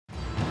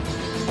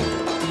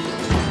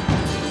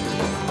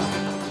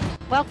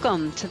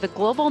Welcome to the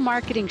Global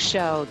Marketing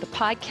Show, the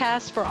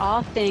podcast for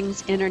all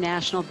things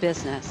international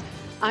business.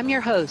 I'm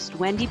your host,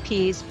 Wendy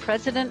Pease,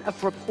 president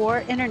of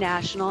Rapport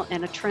International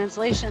and a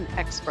translation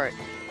expert.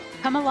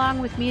 Come along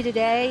with me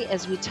today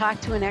as we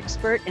talk to an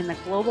expert in the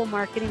global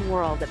marketing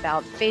world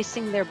about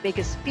facing their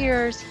biggest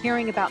fears,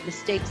 hearing about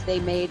mistakes they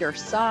made or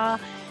saw,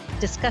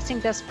 discussing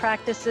best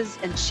practices,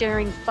 and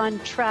sharing fun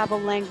travel,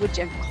 language,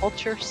 and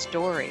culture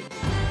stories.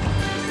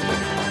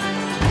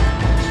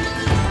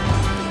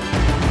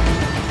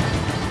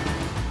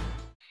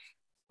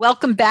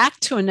 Welcome back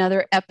to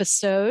another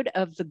episode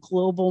of the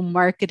Global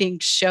Marketing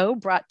Show,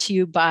 brought to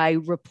you by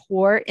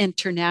Rapport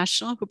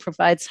International, who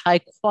provides high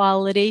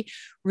quality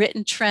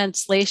written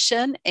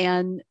translation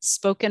and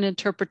spoken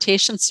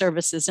interpretation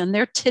services. And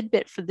their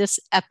tidbit for this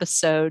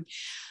episode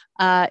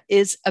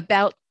is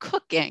about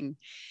cooking.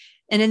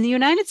 And in the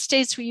United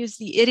States, we use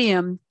the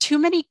idiom, too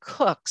many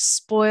cooks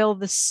spoil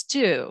the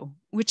stew,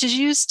 which is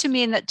used to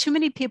mean that too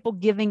many people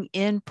giving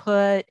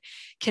input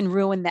can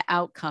ruin the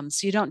outcome.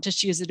 So you don't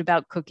just use it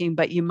about cooking,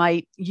 but you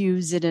might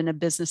use it in a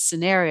business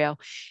scenario.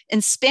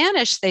 In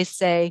Spanish, they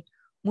say,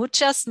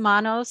 muchas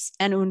manos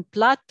en un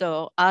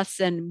plato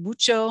hacen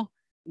mucho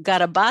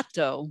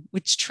garabato,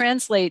 which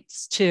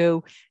translates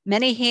to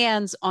many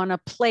hands on a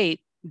plate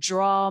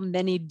draw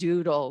many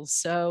doodles.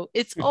 So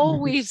it's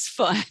always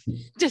fun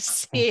to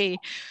see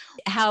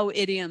how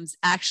idioms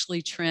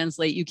actually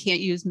translate. You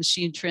can't use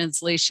machine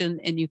translation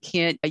and you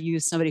can't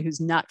use somebody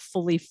who's not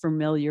fully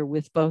familiar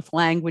with both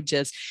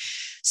languages.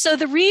 So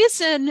the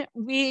reason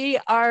we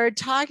are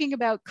talking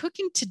about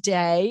cooking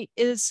today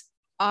is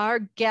our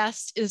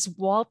guest is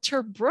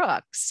Walter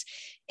Brooks,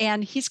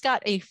 and he's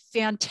got a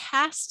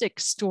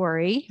fantastic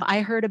story. I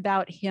heard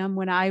about him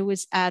when I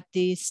was at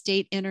the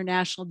State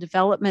International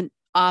Development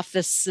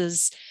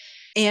Office's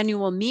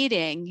annual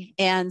meeting,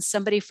 and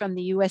somebody from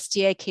the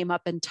USDA came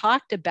up and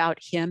talked about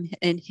him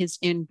and his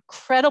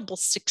incredible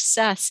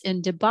success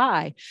in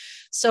Dubai.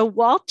 So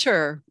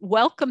Walter,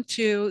 welcome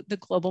to the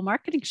Global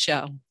Marketing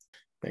Show.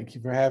 Thank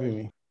you for having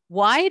me.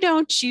 Why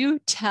don't you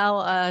tell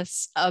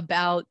us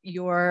about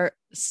your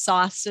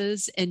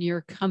sauces and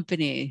your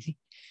company?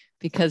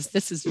 Because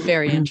this is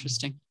very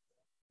interesting.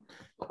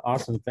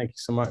 Awesome. Thank you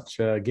so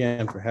much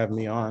again for having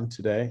me on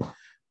today.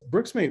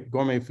 Brooks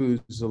Gourmet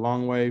Foods is a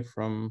long way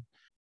from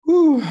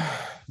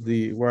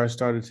where I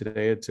started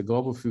today. It's a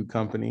global food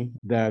company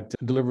that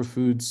delivers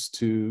foods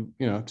to,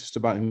 just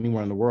about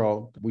anywhere in the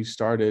world. We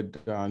started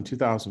in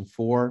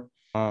 2004.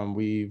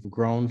 We've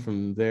grown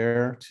from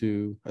there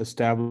to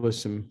establish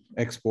some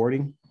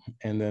exporting,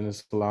 and then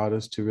it's allowed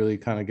us to really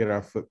kind of get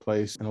our foot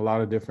placed in a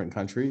lot of different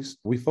countries.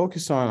 We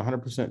focus on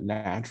 100%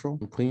 natural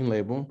and clean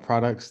label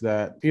products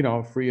that,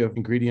 are free of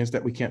ingredients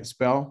that we can't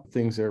spell.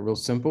 Things that are real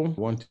simple,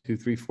 1, 2,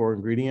 3, 4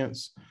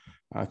 ingredients,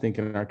 I think,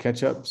 in our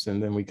ketchups.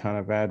 And then we kind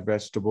of add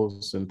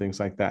vegetables and things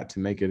like that to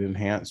make it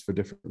enhance for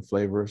different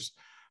flavors.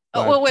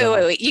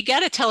 Wait. You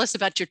got to tell us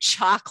about your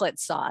chocolate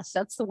sauce.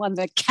 That's the one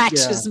that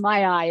catches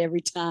my eye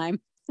every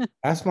time.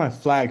 That's my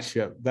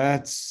flagship.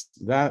 That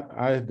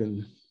I've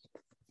been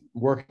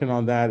working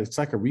on that. It's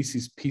like a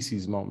Reese's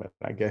Pieces moment,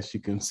 I guess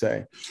you can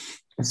say.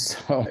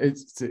 So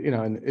it's,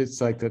 and it's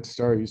like that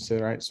story you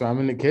said, right? So I'm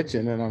in the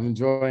kitchen and I'm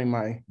enjoying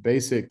my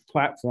basic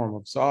platform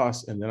of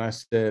sauce. And then I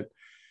said,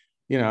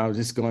 I was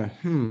just going,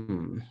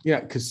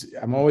 because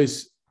I'm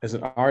always, as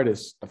an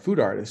artist, a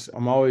food artist,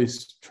 I'm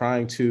always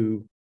trying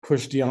to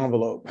push the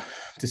envelope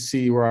to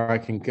see where I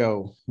can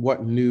go,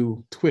 what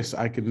new twists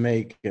I can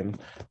make, and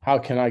how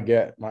can I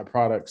get my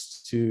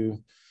products to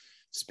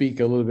speak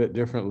a little bit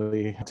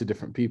differently to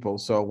different people.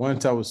 So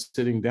once I was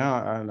sitting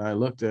down and I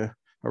looked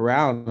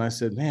around and I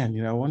said, man,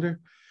 I wonder,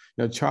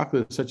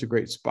 chocolate is such a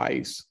great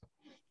spice.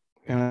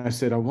 And I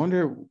said, I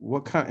wonder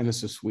what kind, and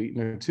it's a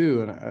sweetener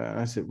too. And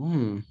I said,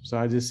 So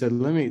I just said,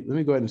 let me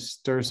go ahead and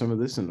stir some of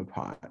this in the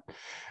pot.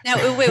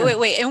 Now,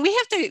 wait. And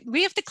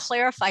we have to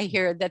clarify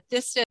here that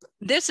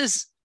this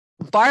is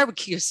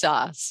barbecue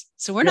sauce.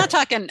 So we're not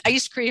talking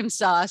ice cream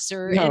sauce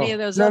or any of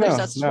those other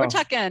sauces. We're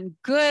talking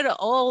good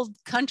old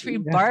country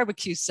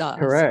barbecue sauce.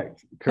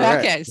 Correct.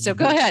 Okay, so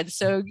go ahead.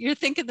 So you're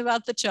thinking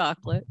about the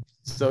chocolate.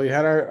 So we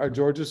had our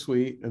Georgia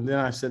sweet. And then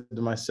I said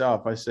to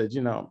myself,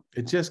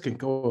 it just can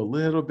go a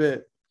little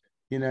bit,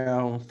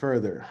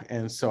 further.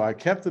 And so I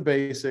kept the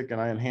basic and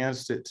I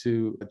enhanced it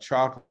to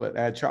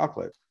add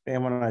chocolate.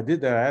 And when I did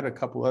that, I had a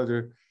couple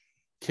other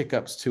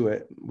kick-ups to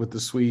it with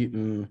the sweet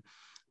and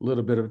a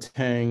little bit of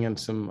tang and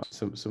some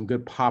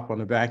good pop on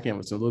the back end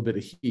with a little bit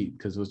of heat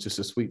because it was just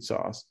a sweet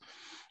sauce.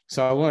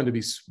 So I wanted to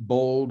be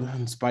bold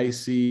and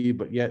spicy,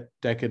 but yet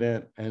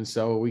decadent. And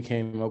so we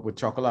came up with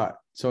chocolat.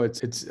 So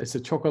it's a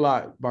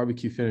chocolat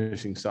barbecue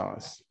finishing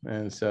sauce.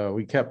 And so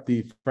we kept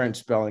the French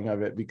spelling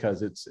of it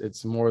because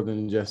it's more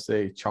than just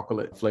a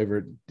chocolate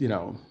flavored,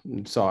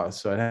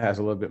 sauce. So it has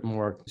a little bit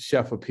more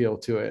chef appeal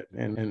to it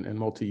and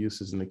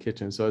multi-uses in the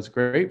kitchen. So it's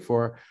great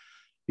for,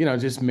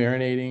 just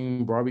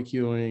marinating,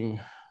 barbecuing,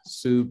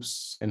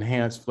 soups,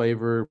 enhanced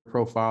flavor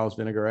profiles,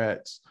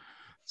 vinaigrettes.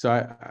 So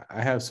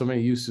I have so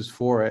many uses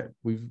for it.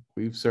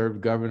 We've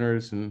served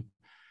governors and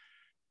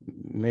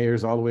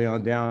mayors all the way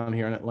on down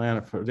here in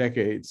Atlanta for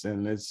decades.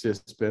 And it's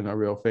just been a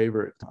real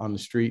favorite on the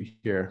street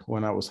here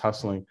when I was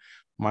hustling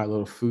my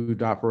little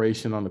food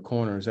operation on the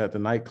corners at the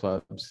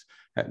nightclubs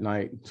at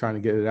night, trying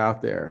to get it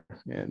out there.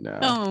 And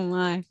Oh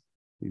my.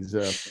 these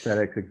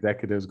FedEx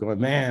executives going,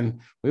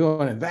 man, we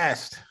want to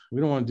invest. We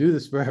don't want to do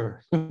this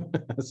forever.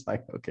 It's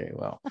like, okay,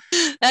 well.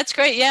 That's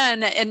great. Yeah.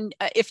 And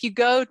if you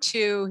go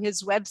to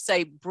his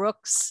website,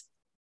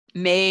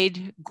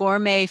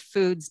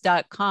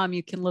 brooksmadegourmetfoods.com,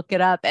 you can look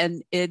it up,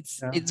 and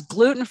it's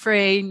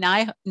gluten-free,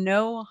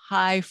 no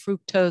high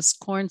fructose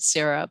corn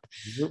syrup.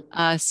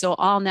 Yep. So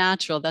all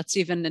natural. That's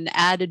even an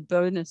added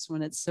bonus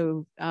when it's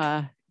so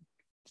when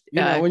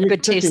you're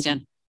good cooking,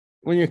 tasting.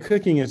 when you're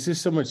cooking, it's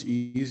just so much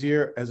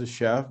easier as a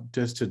chef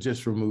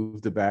just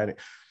remove the bad.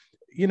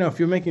 If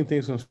you're making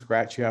things from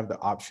scratch, you have the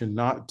option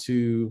not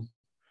to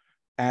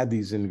add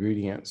these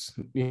ingredients.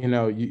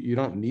 You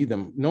don't need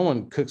them. No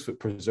one cooks with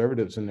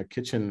preservatives in their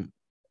kitchen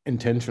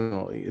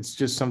intentionally. It's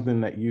just something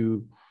that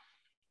you,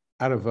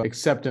 out of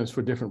acceptance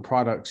for different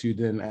products, you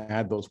then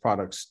add those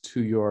products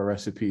to your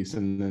recipes,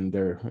 and then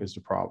there is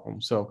the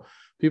problem. So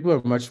people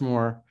are much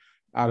more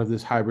out of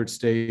this hybrid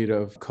state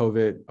of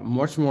COVID,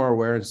 much more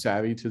aware and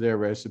savvy to their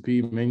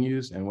recipe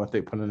menus and what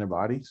they put in their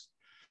bodies.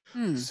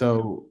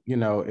 So,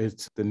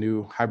 it's the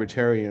new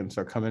hybridarians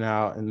are coming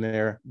out, and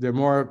they're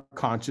more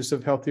conscious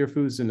of healthier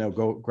foods, and they'll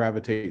go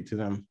gravitate to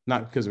them,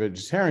 not because they're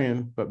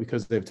vegetarian, but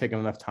because they've taken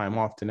enough time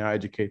off to now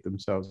educate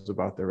themselves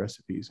about their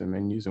recipes and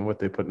menus and what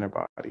they put in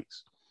their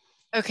bodies.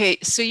 Okay,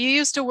 so you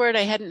used a word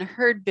I hadn't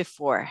heard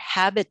before,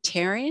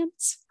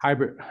 habitarians?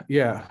 Hybrid.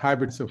 Yeah,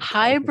 hybrid.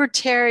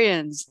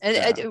 Hybridarians.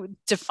 Yeah.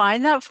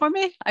 Define that for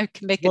me. I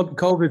can make it.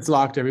 COVID's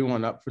locked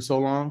everyone up for so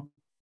long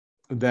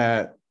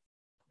that,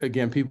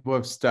 again, people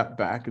have stepped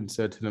back and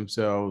said to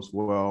themselves,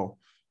 well,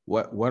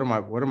 what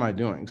am I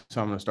doing?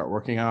 So I'm going to start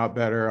working out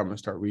better. I'm going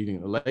to start reading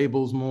the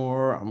labels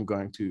more. I'm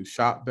going to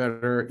shop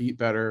better, eat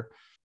better.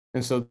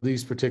 And so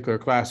these particular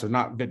classes are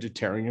not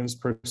vegetarians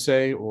per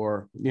se,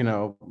 or,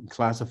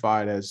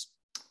 classified as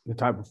the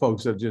type of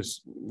folks that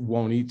just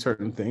won't eat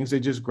certain things. They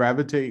just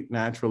gravitate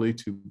naturally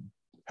to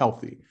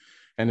healthy.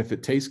 And if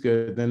it tastes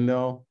good, then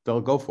they'll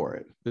go for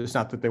it. It's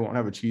not that they won't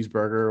have a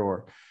cheeseburger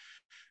or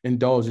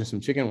indulge in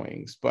some chicken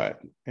wings, but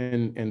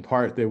in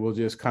part, they will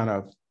just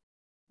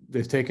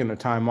they've taken the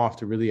time off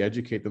to really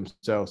educate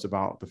themselves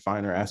about the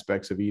finer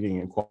aspects of eating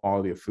and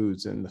quality of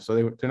foods. And so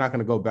they're not going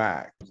to go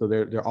back. So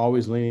they're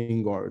always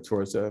leaning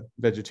towards a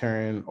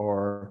vegetarian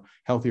or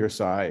healthier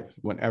side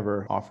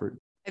whenever offered.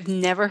 I've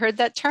never heard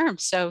that term.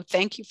 So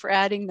thank you for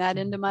adding that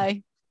into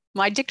my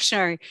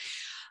dictionary.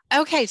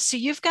 Okay. So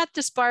you've got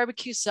this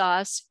barbecue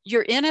sauce,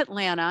 you're in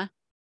Atlanta,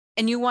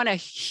 and you won a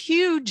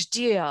huge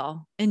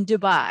deal in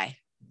Dubai.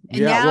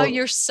 And now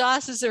your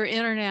sauces are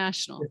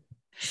international.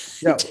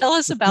 Yeah. Tell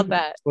us about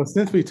that. Well,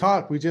 since we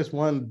talked, we just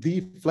won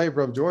the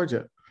flavor of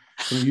Georgia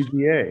from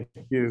UGA.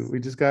 We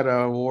just got an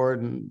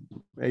award in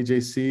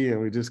AJC,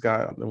 and we just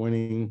got the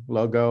winning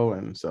logo.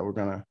 And so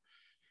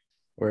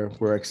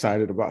we're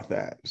excited about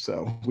that.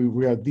 So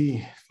we are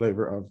the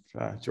flavor of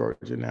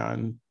Georgia now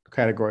in the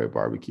category of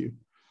barbecue.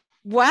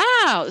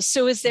 Wow.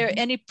 So is there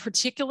any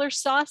particular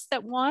sauce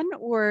that won,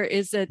 or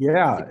is it?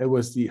 Yeah, it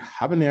was the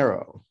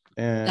habanero.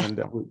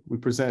 And we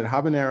presented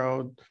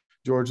habanero,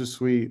 Georgia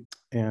sweet.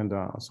 And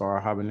so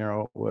our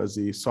habanero was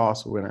the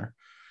sauce winner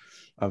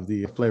of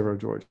the flavor of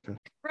Georgia.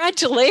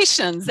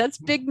 Congratulations. That's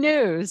big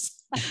news.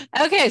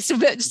 Okay. So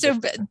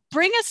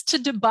bring us to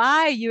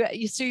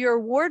Dubai. So you're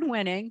award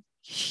winning,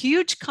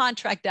 huge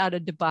contract out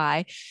of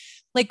Dubai.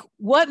 Like,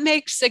 what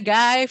makes a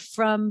guy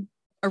from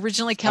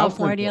originally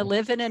California,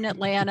 living in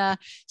Atlanta,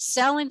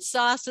 selling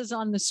sauces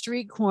on the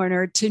street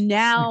corner to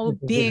now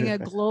being a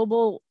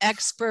global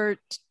expert,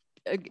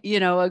 a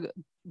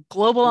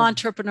global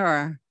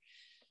entrepreneur?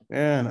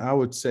 And I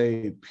would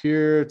say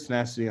pure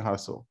tenacity and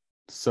hustle.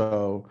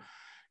 So,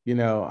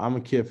 I'm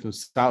a kid from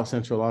South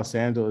Central Los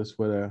Angeles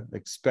with an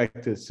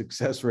expected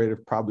success rate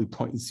of probably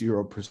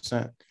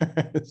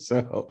 0.0%.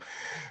 So,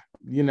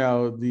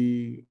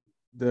 the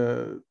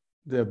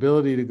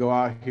ability to go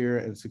out here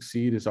and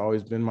succeed has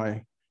always been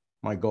my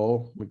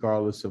goal,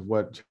 regardless of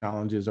what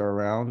challenges are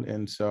around.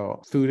 And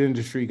so food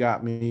industry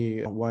got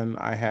me when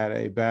I had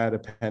a bad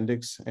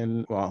appendix,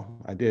 and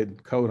I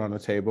did code on the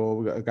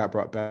table, got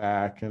brought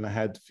back, and I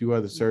had a few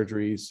other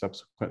surgeries,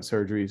 subsequent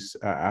surgeries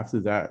after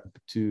that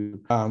to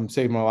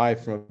save my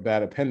life from a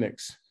bad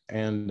appendix.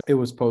 And it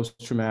was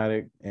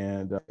post-traumatic,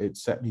 and it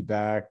set me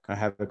back. I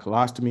had a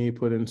colostomy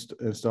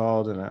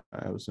installed, and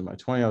I was in my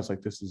 20s. I was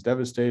like, this is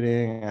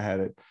devastating. I had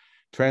it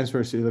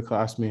transferred to the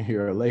colostomy a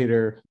year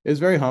later. It's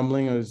very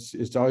humbling.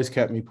 It's always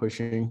kept me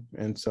pushing.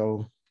 And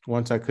so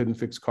once I couldn't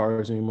fix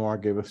cars anymore, I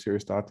gave a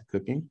serious thought to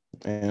cooking.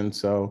 And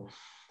so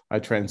I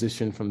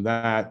transitioned from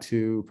that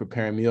to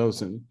preparing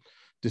meals and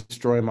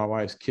destroying my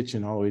wife's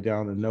kitchen all the way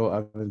down to no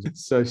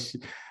ovens.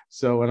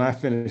 So when I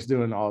finished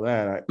doing all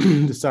that, I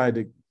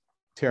decided to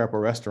tear up a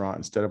restaurant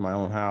instead of my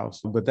own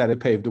house. But that had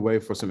paved the way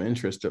for some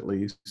interest, at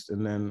least.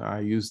 And then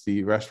I used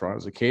the restaurant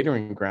as a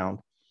catering ground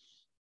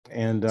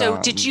And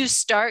So did you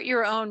start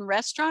your own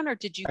restaurant or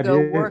did you I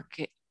go did. work?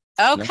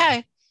 No,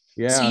 Okay.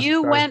 So yeah, I you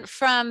started. went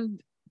from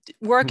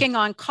working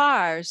on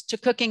cars to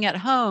cooking at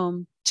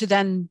home to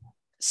then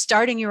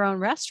starting your own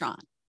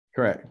restaurant.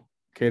 Correct.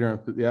 Catering,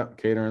 yeah,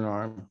 catering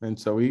arm. And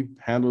so we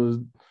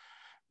handled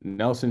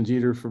Nelson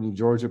Jeter from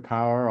Georgia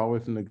Power, all the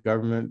way from the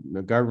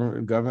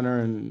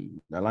governor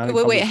in Wait, Atlantic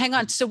wait, wait, Public. hang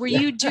on. So Yeah, were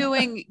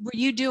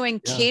you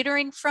doing yeah.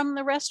 catering from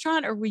the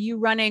restaurant or were you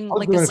running I was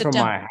like a doing it sit from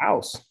down? my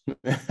house.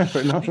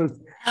 No,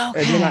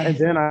 and Okay.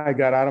 then I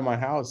got out of my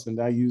house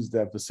and I used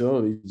that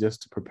facility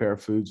just to prepare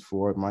foods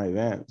for my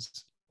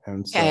events.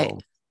 And Okay. so,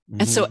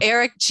 And so mhm.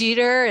 Eric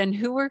Jeter and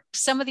who were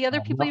some of the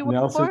other people you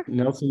worked for?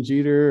 Nelson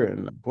Jeter,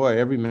 and boy,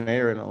 every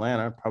mayor in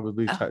Atlanta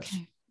probably touched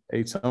Okay.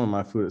 ate some of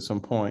my food at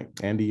some point.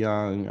 Andy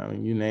Young, I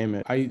mean, you name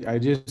it. I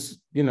just,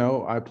 you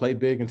know, I played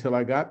big until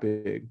I got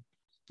big.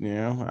 You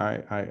know,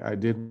 I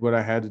did what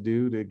I had to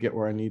do to get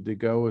where I needed to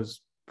go,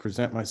 was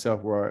present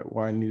myself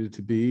where I needed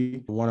to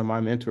be. One of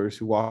my mentors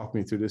who walked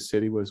me through this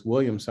city was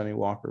William Sonny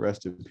Walker,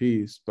 rest in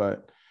peace.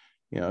 But,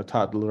 you know,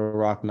 taught the Little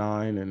Rock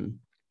Nine, and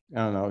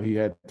I don't know, he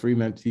had 3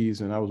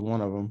 mentees and I was one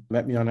of them.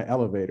 Met me on an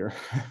elevator.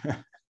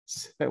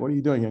 Said, "What are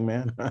you doing, young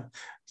man?"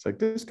 It's like,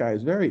 this guy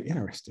is very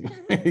interesting.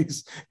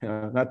 He's, you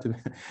know, not to,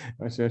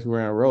 I was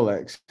wearing a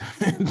Rolex.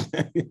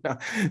 You know,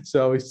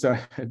 so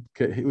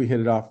we hit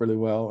it off really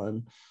well.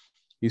 And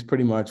he's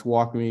pretty much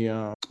walked me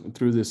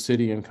through this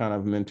city and kind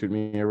of mentored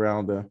me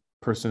around the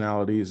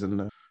personalities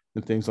and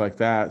things like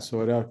that.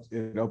 So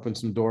it opened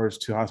some doors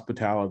to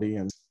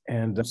hospitality.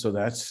 And so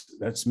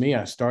that's me.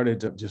 I started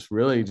to just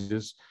really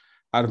just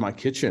out of my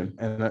kitchen,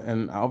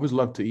 and I always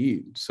loved to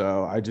eat.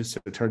 So I just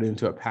turned it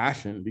into a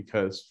passion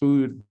because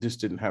food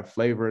just didn't have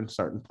flavor in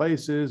certain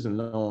places and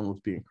no one was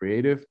being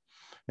creative.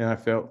 And I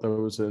felt there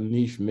was a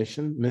niche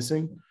mission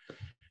missing.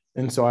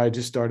 And so I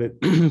just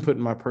started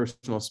putting my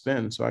personal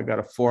spin. So I got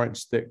a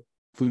 4-inch thick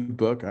food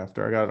book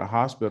after I got out of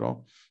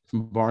hospital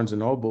from Barnes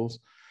and Nobles,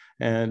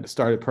 and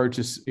started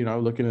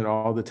looking at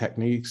all the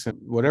techniques and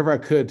whatever I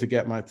could to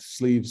get my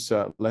sleeves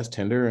less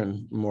tender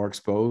and more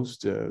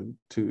exposed to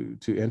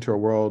enter a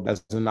world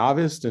as a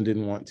novice, and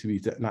didn't want to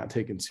be not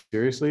taken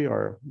seriously,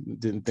 or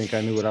didn't think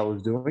I knew what I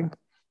was doing.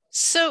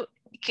 So,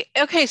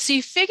 okay, so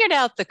you figured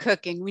out the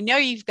cooking. We know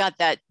you've got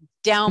that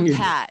down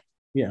pat,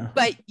 Yeah.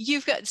 but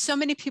you've got so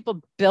many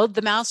people build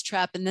the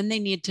mousetrap and then they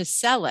need to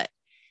sell it.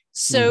 Mm-hmm.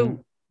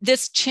 So,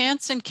 this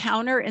chance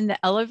encounter in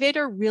the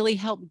elevator really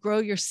helped grow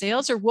your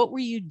sales, or what were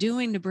you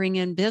doing to bring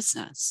in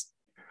business?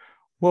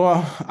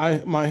 Well,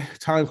 my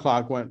time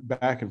clock went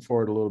back and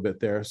forward a little bit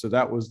there. So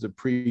that was the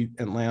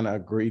pre-Atlanta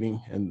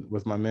greeting and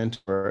with my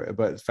mentor.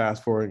 But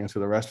fast forwarding into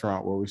the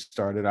restaurant where we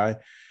started,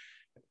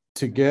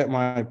 to get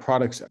my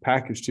products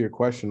packaged, to your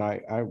question,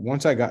 I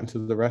once I got into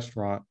the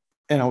restaurant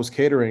and I was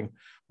catering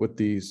with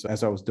these,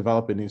 as I was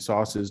developing these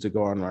sauces to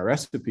go on my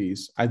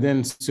recipes, I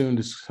then soon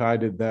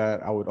decided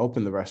that I would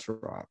open the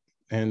restaurant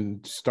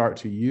and start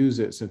to use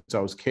it, since I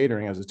was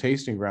catering, as a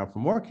tasting ground for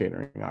more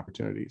catering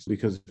opportunities.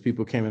 Because if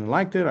people came in and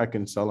liked it, I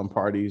can sell them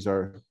parties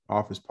or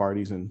office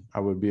parties, and I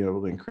would be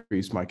able to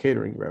increase my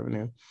catering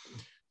revenue.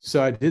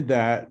 So I did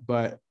that.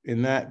 But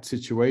in that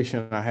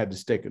situation, I had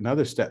to take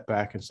another step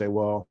back and say,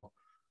 well,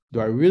 do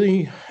I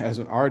really, as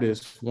an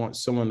artist, want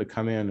someone to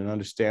come in and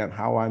understand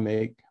how I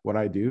make what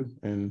I do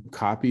and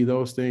copy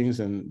those things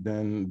and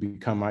then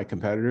become my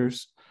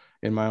competitors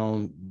in my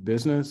own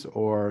business?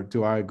 Or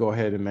do I go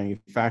ahead and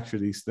manufacture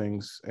these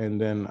things,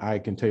 and then I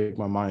can take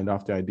my mind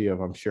off the idea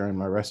of I'm sharing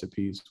my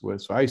recipes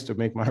with? So I used to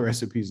make my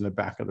recipes in the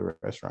back of the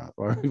restaurant,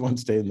 or everyone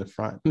stay in the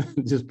front,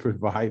 just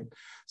provide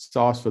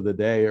sauce for the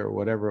day or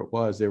whatever it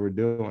was they were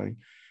doing.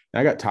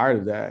 I got tired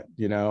of that,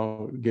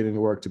 getting to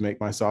work to make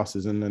my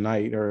sauces in the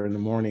night or in the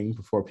morning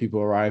before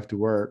people arrive to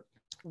work,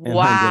 and then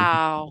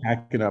Wow.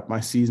 packing up my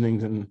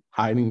seasonings and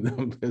hiding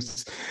them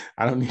because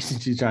I don't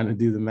need you trying to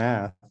do the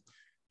math.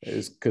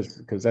 Is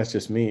because that's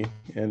just me.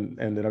 And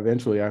then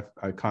eventually I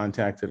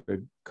contacted a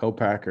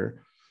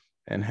co-packer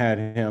and had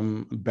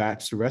him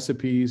batch the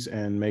recipes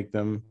and make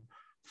them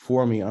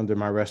for me under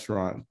my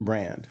restaurant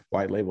brand,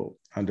 white label,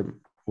 I'm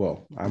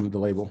the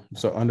label.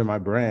 So under my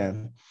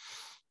brand,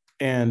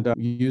 and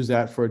use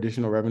that for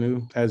additional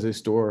revenue as a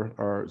store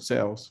or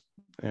sales.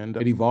 And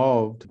it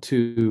evolved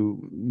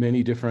to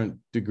many different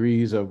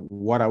degrees of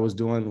what I was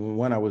doing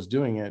when I was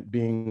doing it,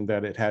 being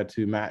that it had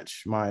to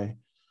match my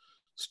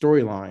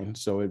storyline.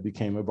 So it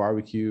became a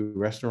barbecue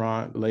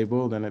restaurant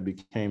label, then it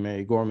became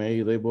a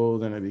gourmet label,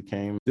 then it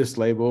became this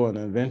label. And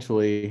then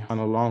eventually, on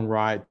a long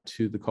ride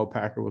to the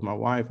co-packer with my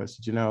wife, I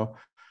said,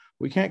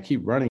 we can't keep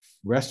running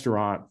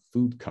restaurant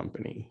food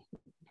company.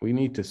 We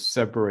need to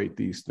separate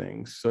these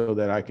things so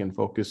that I can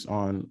focus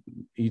on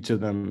each of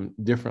them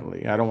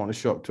differently. I don't want to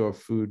show up to a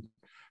food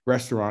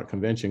restaurant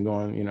convention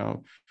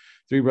going,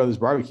 Three Brothers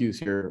Barbecues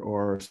here,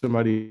 or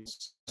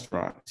somebody's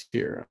restaurant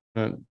here.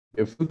 And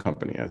a food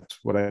company, that's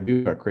what I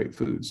do. I create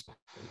foods.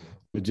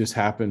 It just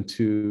happened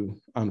to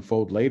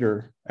unfold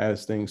later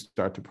as things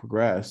start to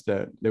progress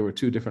that there were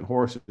two different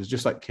horses,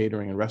 just like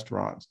catering and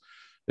restaurants.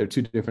 They're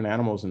two different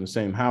animals in the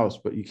same house,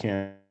 but you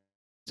can't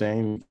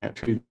same. You can't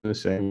treat them the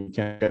same. You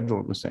can't schedule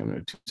them the same.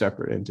 They're two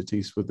separate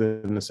entities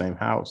within the same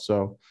house.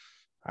 So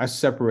I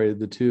separated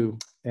the two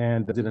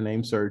and did a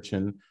name search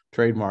and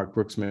trademarked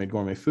Brooks Made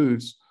Gourmet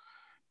Foods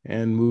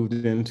and moved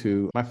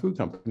into my food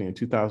company in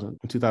 2000.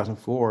 In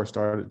 2004,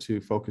 started to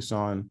focus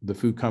on the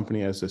food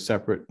company as a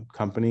separate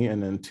company.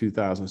 And then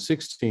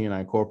 2016,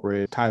 I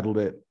incorporated, titled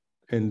it,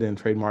 and then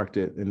trademarked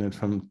it. And then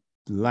from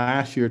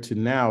last year to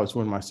now is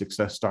when my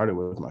success started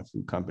with my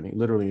food company,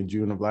 literally in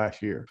June of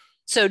last year.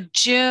 So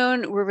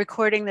June, we're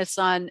recording this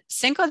on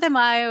Cinco de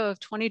Mayo of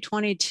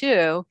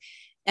 2022.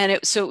 And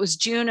it was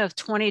June of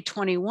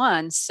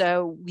 2021.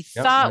 So we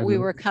thought we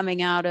were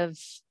coming out of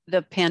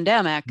the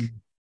pandemic,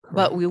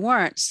 but we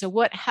weren't. So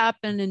what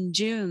happened in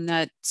June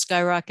that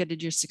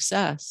skyrocketed your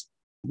success?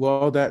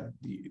 Well,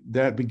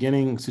 that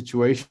beginning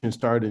situation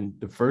started in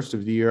the first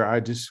of the year.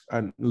 I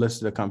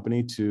enlisted a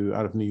company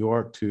out of New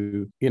York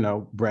to,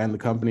 brand the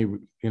company,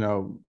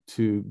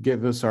 to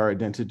give us our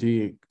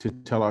identity, to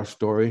tell our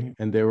story.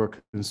 And they were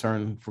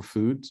concerned for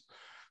foods.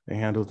 They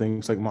handle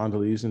things like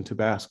Mondelez and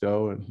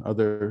Tabasco and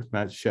other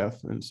Mad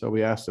Chef. And so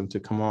we asked them to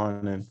come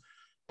on and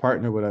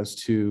partner with us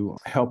to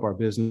help our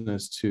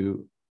business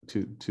to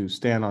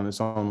stand on its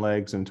own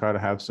legs and try to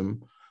have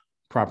some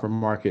proper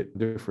market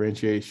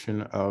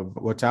differentiation of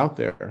what's out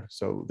there.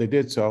 So they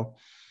did so.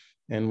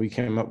 And we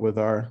came up with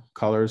our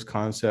colors,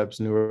 concepts,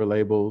 newer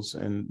labels,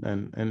 and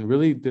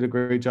really did a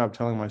great job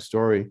telling my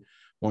story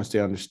once they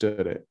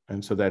understood it.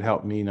 And so that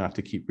helped me not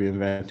to keep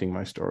reinventing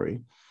my story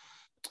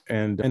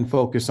and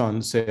focus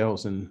on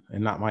sales and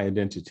not my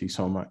identity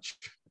so much.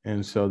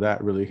 And so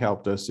that really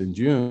helped us in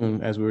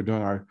June as we were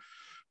doing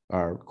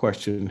our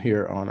question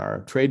here on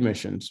our trade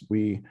missions.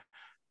 We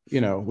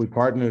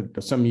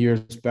partnered some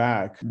years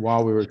back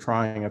while we were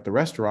trying at the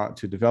restaurant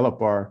to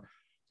develop our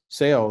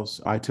sales.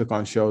 I took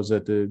on shows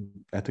at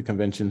the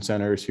convention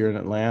centers here in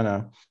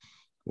Atlanta,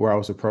 where I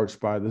was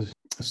approached by the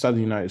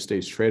Southern United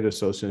States Trade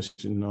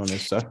Association, known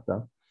as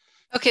SUSTA.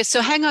 Okay,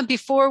 so hang on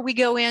before we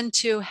go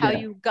into how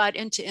you got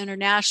into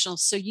international.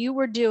 So you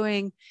were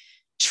doing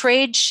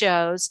trade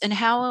shows, and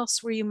how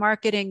else were you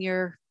marketing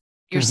your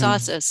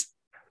sauces?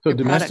 So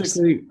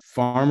domestically, products?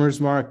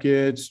 Farmers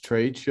markets,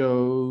 trade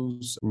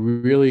shows,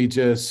 really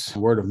just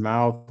word of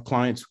mouth,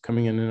 clients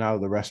coming in and out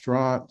of the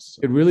restaurants.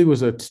 It really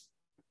was a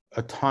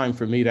time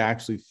for me to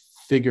actually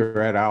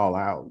figure it all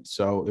out.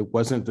 So it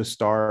wasn't the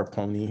star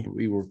pony.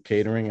 We were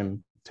catering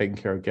and taking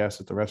care of guests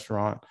at the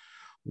restaurant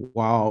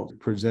while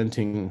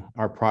presenting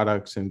our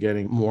products and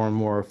getting more and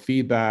more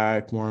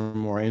feedback, more and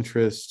more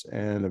interest.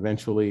 And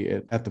eventually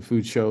at the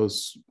food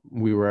shows,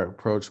 we were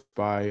approached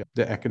by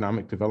the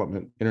Economic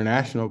Development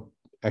International.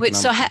 Wait,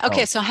 so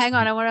hang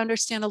on. I want to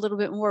understand a little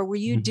bit more. Were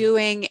you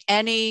doing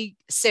any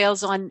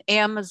sales on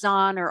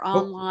Amazon or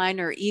online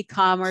or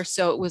e-commerce?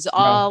 So it was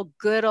all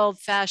good old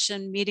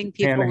fashioned meeting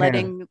people,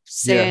 letting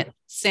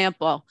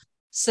sample.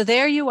 So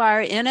there you are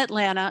in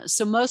Atlanta.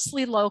 So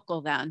mostly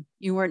local then.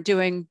 You weren't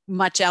doing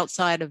much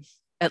outside of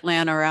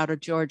Atlanta or out of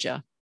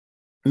Georgia.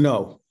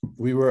 No,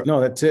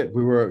 that's it.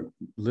 We were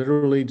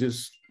literally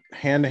just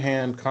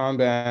hand-to-hand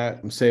combat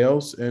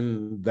sales.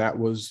 And that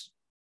was,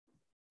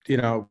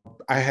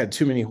 I had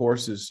too many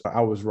horses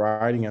I was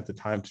riding at the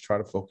time to try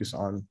to focus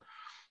on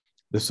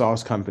the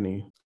sauce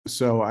company.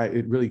 So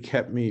it really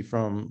kept me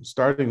from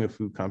starting the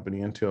food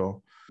company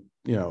until,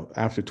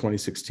 after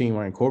 2016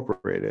 when I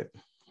incorporated.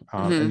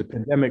 And the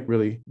pandemic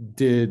really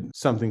did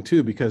something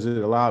too, because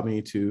it allowed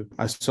me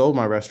I sold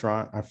my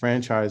restaurant, I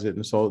franchised it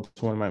and sold it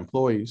to one of my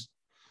employees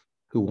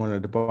who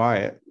wanted to buy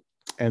it.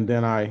 And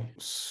then I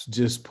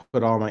just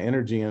put all my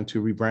energy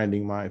into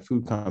rebranding my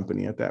food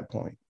company at that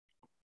point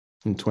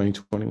in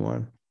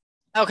 2021.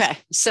 Okay.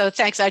 So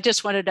thanks. I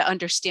just wanted to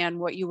understand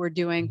what you were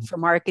doing for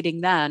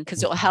marketing then,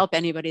 because it will help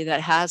anybody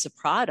that has a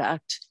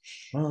product.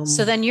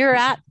 So then you're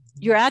at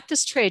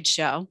this trade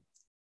show.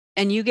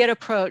 And you get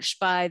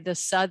approached by the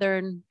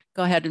Southern,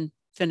 go ahead and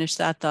finish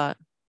that thought.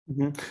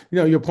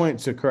 Your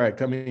points are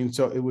correct. I mean,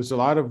 so it was a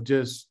lot of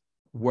just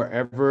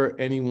wherever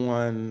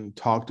anyone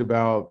talked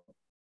about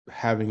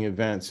having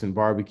events and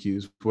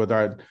barbecues, whether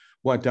I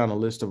went down a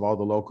list of all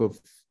the local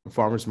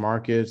farmers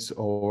markets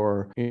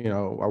or,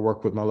 I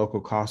work with my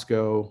local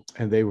Costco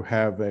and they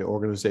have an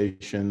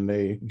organization,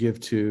 they give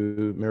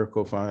to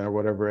Miracle Fund or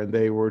whatever, and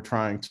they were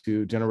trying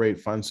to generate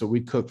funds. So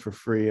we cooked for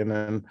free and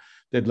then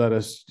they'd let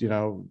us,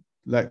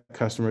 let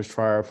customers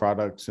try our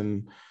products.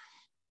 And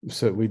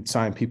so we'd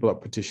sign people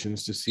up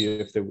petitions to see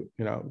if they would,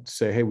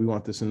 say, hey, we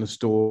want this in the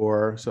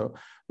store. So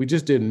we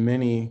just did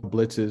many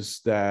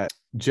blitzes that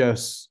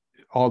just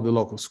all the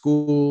local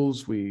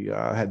schools. We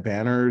had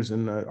banners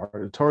in the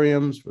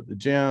auditoriums for the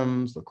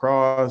gyms,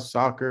 lacrosse,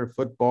 soccer,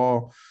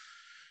 football.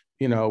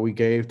 We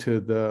gave to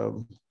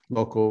the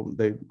local,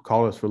 they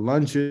call us for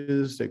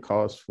lunches, they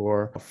call us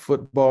for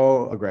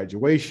football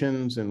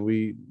graduations, and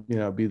we,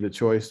 be the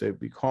choice they'd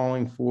be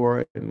calling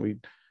for. And we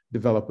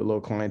develop a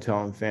little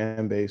clientele and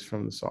fan base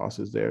from the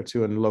sauces there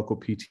too, and the local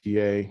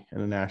PTA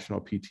and the national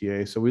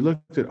PTA. So we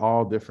looked at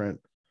all different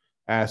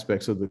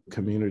aspects of the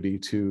community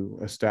to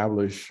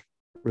establish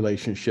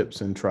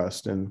relationships and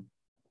trust. And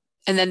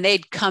And then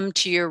they'd come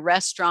to your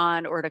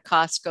restaurant or to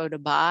Costco to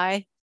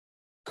buy,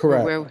 or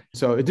Correct. where?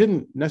 So it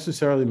didn't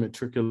necessarily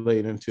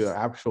matriculate into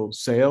actual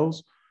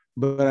sales,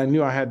 but I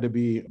knew I had to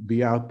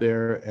be out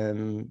there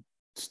and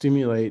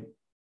stimulate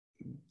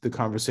the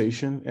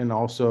conversation, and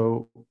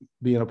also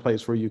be in a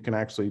place where you can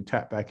actually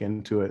tap back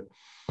into it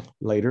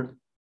later.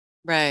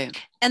 Right.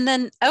 And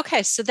then,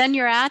 okay, so then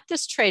you're at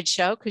this trade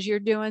show because you're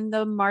doing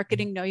the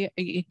marketing. No, you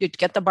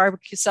get the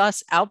barbecue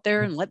sauce out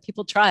there and let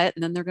people try it,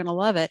 and then they're going to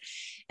love it.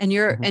 And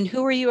and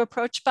who were you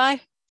approached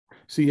by?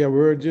 So yeah, we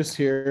were just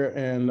here,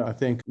 and I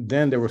think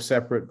then they were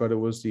separate, but it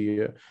was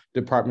the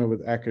Department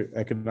with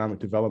Economic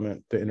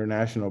Development, the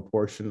international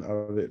portion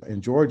of it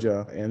in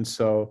Georgia. And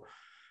so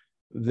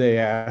they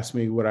asked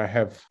me, would I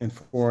have in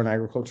foreign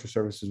agriculture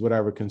services, would I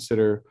ever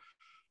consider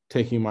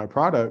taking my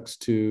products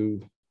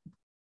to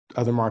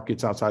other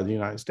markets outside the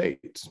United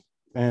States?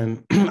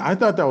 And I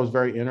thought that was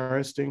very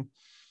interesting,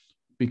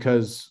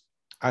 because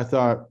I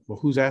thought, well,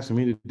 who's asking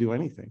me to do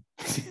anything?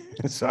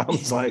 So I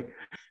was like,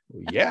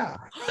 yeah.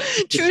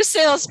 True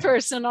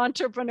salesperson,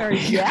 entrepreneur.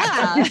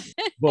 Yeah.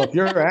 Well, if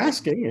you're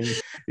asking,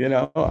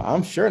 and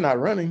I'm sure not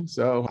running,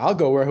 so I'll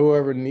go where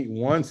whoever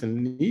wants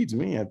and needs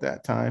me at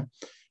that time.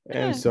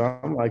 And so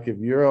I'm like, if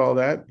you're all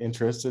that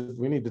interested,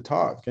 we need to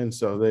talk. And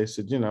so they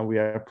said, we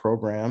have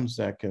programs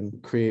that can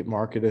create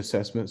market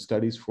assessment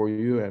studies for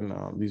you, and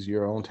these are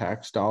your own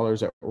tax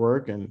dollars at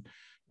work, and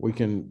we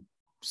can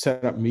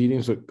set up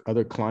meetings with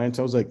other clients.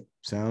 I was like,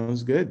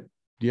 sounds good.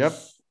 Yep.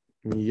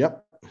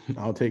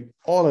 I'll take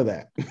all of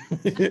that.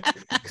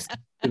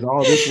 Because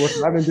all this work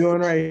I've been doing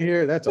right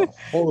here, that's a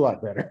whole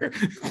lot better.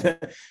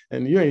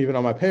 And you ain't even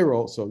on my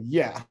payroll. So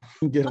yeah.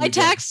 My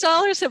tax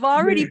dollars have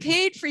already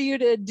paid for you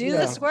to do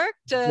this work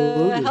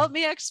to help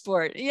me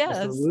export. Yes.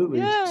 Absolutely.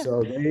 Yeah.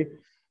 So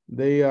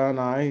they and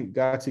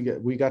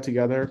we got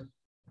together,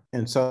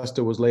 and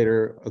SUSTA was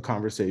later a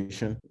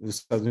conversation, the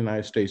Southern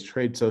United States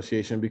Trade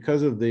Association,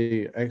 because of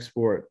the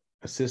export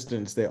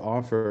assistance they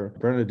offer.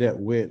 Bernadette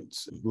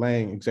Witz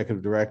Lang,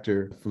 executive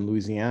director from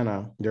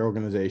Louisiana, their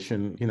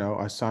organization,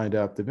 I signed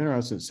up. They've been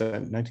around since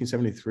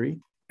 1973.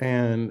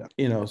 And,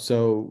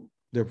 so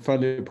they're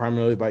funded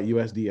primarily by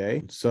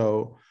USDA.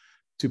 So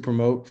to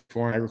promote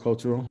foreign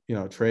agricultural,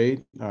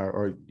 trade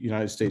or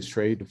United States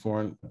trade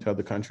to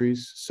other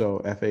countries. So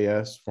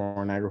FAS,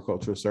 Foreign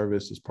Agricultural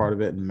Service, is part of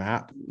it, and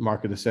MAP,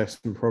 Market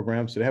Assessment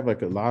Program. So they have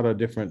like a lot of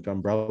different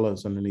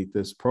umbrellas underneath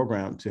this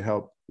program to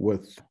help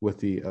with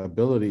the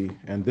ability.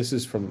 And this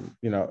is from,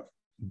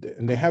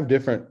 and they have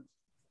different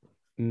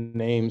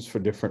names for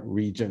different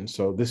regions.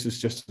 So this is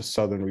just the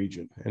southern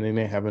region, and they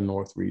may have a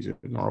north region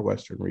or a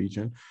western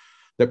region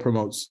that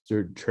promotes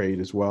their trade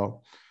as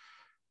well.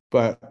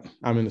 But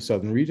I'm in the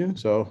southern region,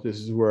 so this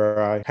is where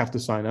I have to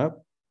sign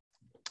up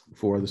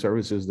for the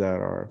services that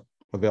are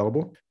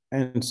available.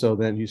 And so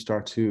then you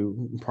start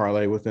to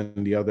parlay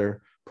within the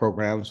other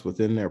programs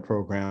within their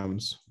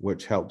programs,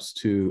 which helps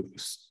to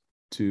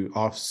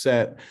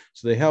offset.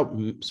 So they help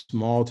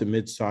small to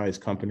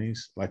mid-sized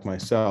companies like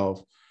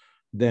myself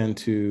then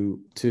to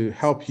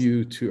help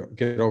you to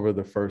get over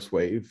the first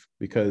wave,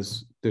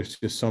 because there's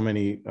just so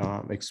many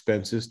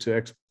expenses to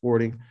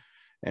exporting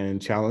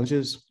and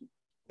challenges.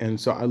 And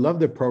so I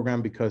love the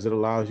program because it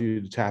allows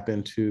you to tap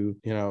into,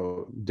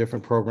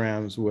 different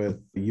programs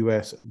with the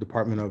U.S.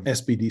 Department of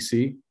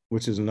SBDC,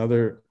 which is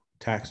another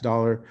tax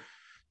dollar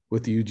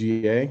with the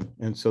UGA.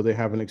 And so they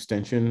have an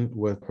extension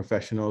with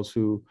professionals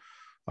who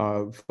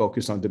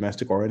focus on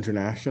domestic or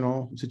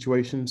international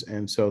situations.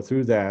 And so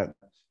through that,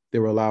 they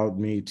were allowed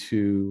me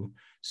to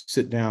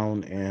sit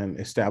down and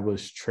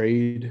establish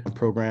trade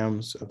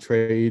programs,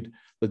 trade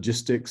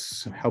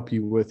logistics, help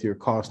you with your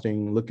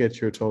costing, look at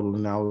your total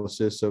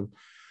analysis of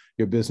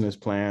your business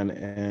plan,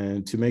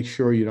 and to make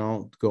sure you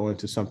don't go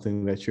into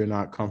something that you're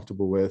not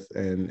comfortable with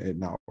and it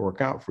not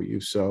work out for you.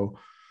 So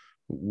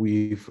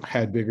we've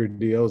had bigger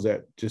deals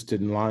that just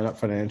didn't line up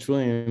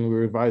financially, and we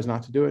were advised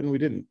not to do it, and we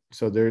didn't.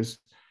 So there's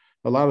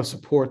a lot of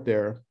support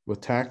there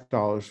with tax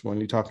dollars when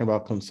you're talking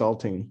about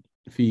consulting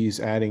fees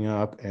adding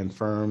up and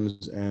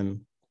firms, and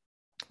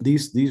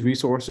these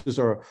resources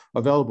are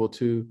available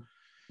to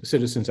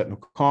citizens at no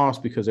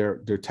cost because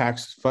they're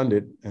tax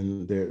funded,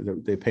 and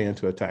they pay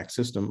into a tax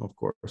system, of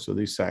course. So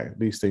these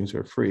things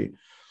are free,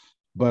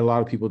 but a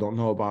lot of people don't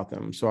know about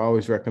them. So I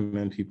always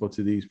recommend people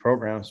to these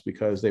programs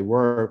because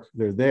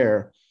they're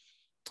there,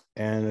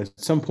 and at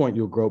some point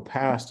you'll grow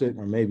past it,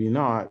 or maybe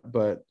not,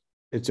 but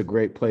it's a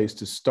great place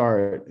to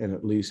start and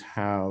at least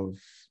have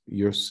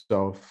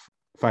yourself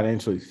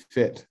financially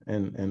fit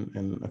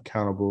and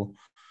accountable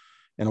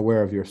and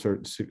aware of your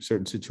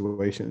certain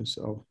situations.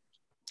 So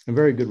and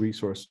very good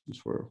resources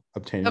for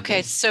obtaining. Okay,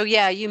 things. so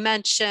yeah, you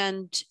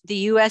mentioned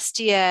the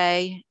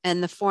USDA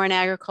and the Foreign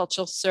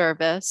Agricultural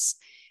Service,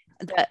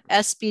 the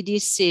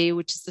SBDC,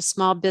 which is the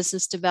Small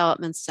Business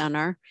Development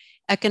Center,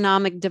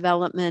 economic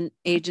development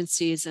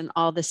agencies in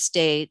all the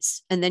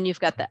states, and then you've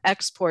got the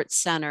export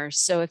centers.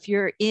 So if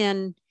you're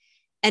in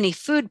any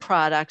food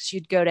products,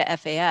 you'd go to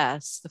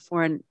FAS, the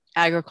Foreign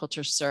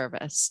Agriculture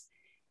Service.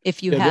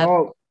 If you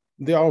have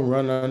they all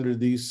run under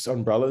these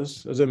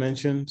umbrellas, as I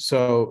mentioned.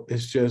 So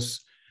it's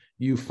just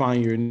you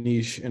find your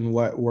niche and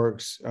what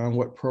works,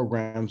 what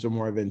programs are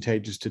more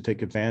advantageous to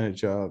take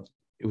advantage of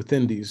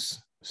within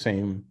these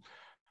same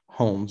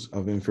homes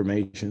of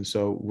information.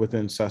 So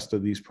within SESTA,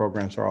 these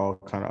programs are all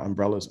kind of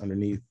umbrellas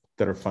underneath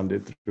that are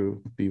funded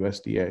through the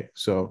USDA.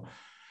 So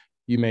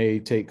you may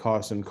take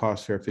costs and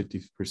cost share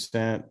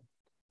 50%,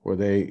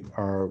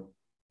 where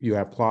you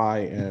apply,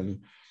 and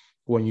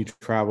when you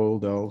travel,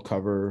 they'll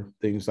cover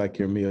things like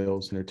your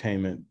meals,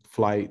 entertainment,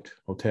 flight,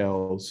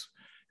 hotels,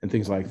 and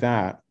things like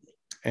that.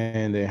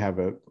 And they have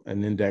an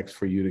index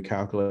for you to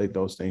calculate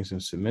those things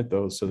and submit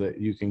those so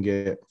that you can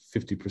get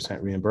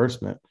 50%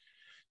 reimbursement.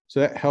 So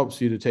that helps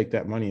you to take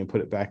that money and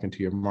put it back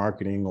into your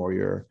marketing or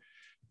your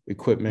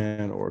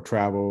equipment or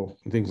travel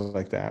and things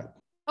like that.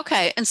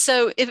 Okay. And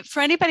so if for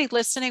anybody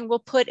listening, we'll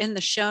put in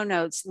the show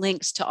notes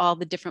links to all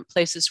the different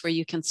places where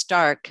you can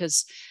start,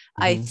 because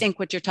I think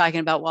what you're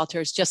talking about,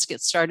 Walter, is just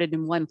get started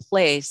in one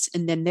place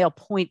and then they'll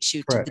point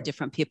you to the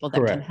different people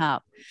that can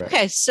help.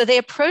 Okay. So they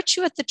approach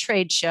you at the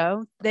trade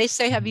show. They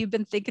say, have you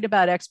been thinking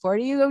about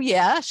exporting? You go,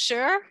 yeah,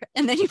 sure.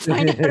 And then you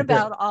find out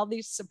about all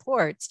these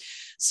supports.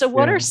 So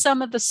what are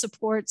some of the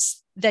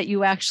supports that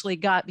you actually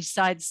got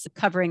besides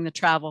covering the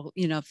travel,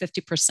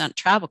 50%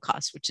 travel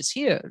costs, which is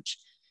huge?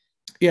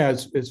 Yeah,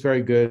 it's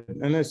very good.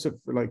 And it's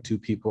for like 2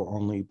 people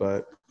only,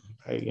 but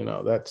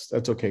that's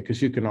okay,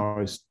 because you can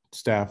always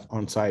staff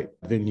on-site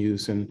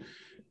venues and,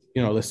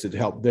 listed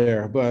help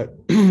there. But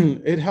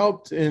it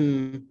helped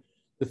in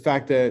the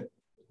fact that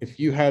if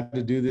you had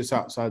to do this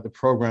outside the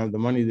program, the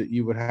money that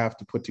you would have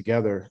to put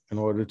together in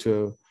order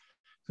to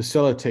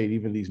facilitate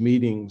even these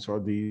meetings or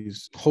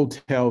these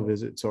hotel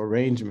visits or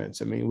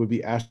arrangements, would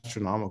be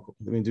astronomical.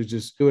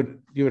 You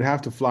would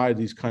have to fly to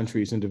these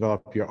countries and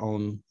develop your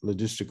own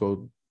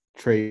logistical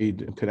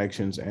trade and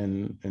connections,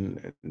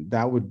 and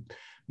that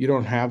you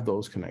don't have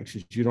those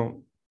connections.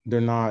 You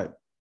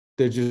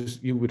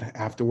would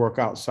have to work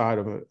outside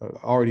of an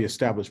already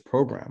established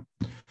program.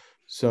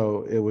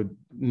 So it would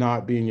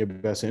not be in your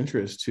best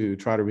interest to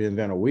try to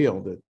reinvent a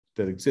wheel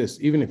that exists,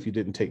 even if you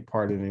didn't take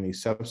part in any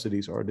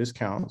subsidies or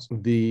discounts.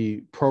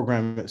 The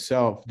program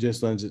itself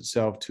just lends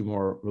itself to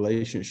more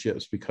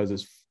relationships because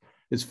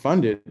it's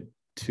funded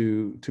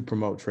to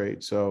promote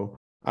trade. So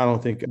I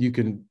don't think you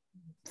can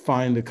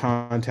find the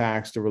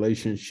contacts, the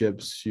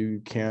relationships.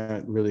 You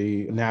can't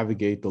really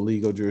navigate the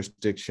legal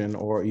jurisdiction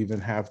or even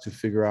have to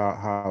figure out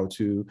how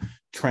to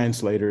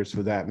translators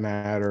for that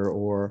matter,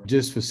 or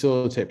just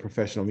facilitate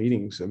professional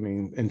meetings.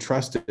 And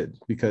trusted,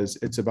 because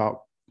it's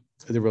about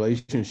the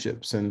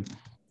relationships. And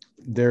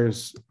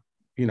there's,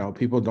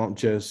 people don't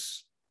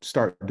just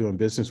start doing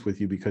business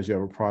with you because you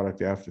have a product.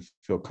 They have to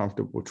feel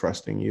comfortable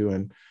trusting you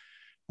and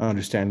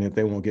understanding that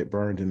they won't get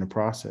burned in the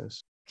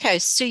process. Okay,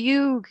 so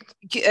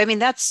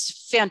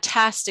that's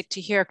fantastic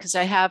to hear, because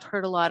I have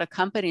heard a lot of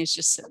companies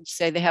just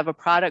say they have a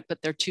product, but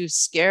they're too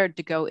scared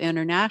to go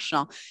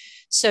international.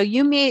 So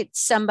you meet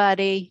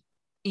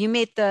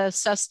the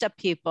SESTA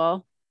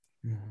people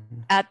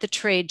at the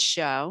trade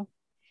show,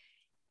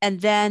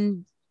 and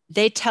then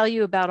they tell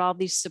you about all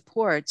these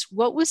supports.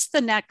 What was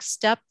the next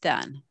step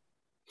then?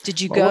 Did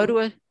you go to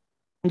a...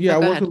 Yeah,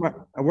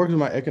 I worked with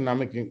my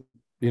economic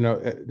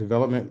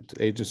development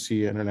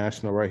agency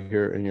international right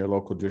here in your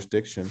local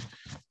jurisdiction.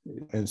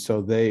 And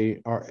so they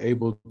are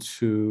able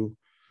to,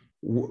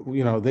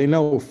 they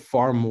know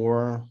far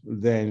more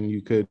than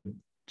you could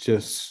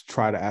just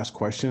try to ask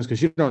questions,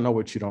 because you don't know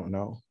what you don't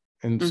know.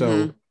 And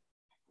so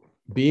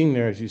being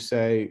there, as you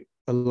say,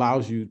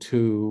 allows you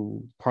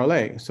to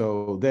parlay.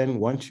 So then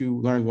once you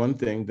learn one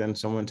thing, then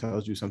someone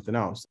tells you something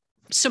else.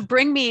 So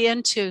bring me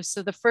into,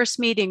 the first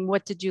meeting,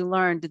 what did you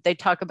learn? Did they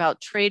talk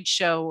about trade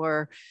show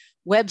or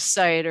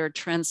website or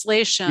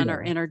translation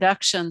or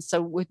introduction?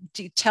 So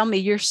tell me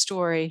your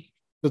story.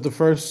 So the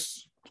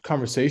first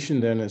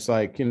conversation then is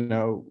like,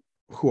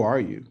 who are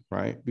you,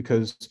 right?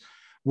 Because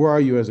where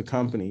are you as a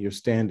company? You're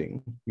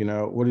standing,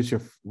 what is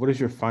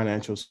your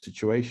financial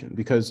situation?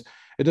 Because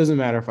it doesn't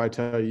matter if I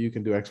tell you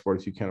can do export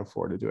if you can't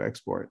afford to do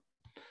export,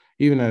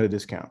 even at a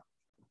discount.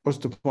 What's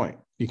the point?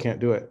 You can't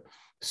do it.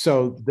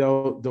 So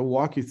they'll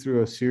walk you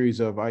through a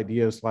series of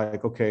ideas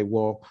like, okay,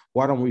 well,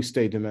 why don't we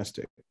stay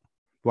domestic?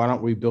 Why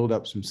don't we build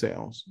up some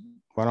sales?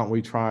 Why don't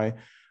we try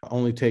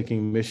only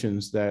taking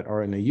missions that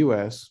are in the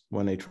US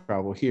when they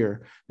travel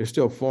here? They're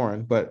still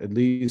foreign, but at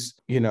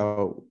least, you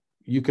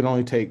can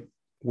only take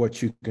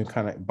what you can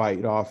kind of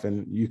bite off,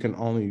 and you can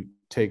only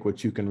take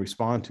what you can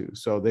respond to.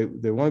 So they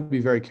want to be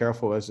very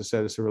careful. As I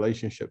said, it's a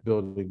relationship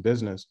building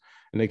business,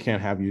 and they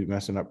can't have you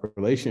messing up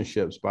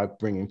relationships by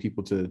bringing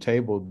people to the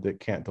table that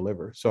can't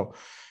deliver. So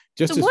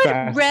just as what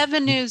fast.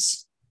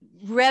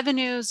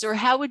 revenues, or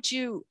how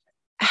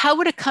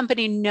would a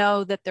company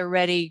know that they're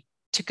ready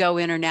to go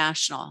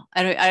international?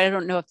 I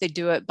don't know if they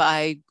do it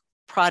by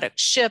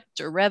product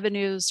shipped or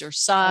revenues or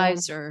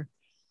size or.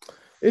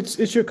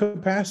 It's your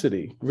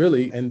capacity,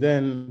 really. And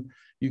then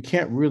you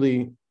can't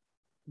really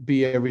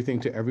be everything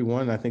to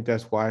everyone. I think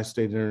that's why I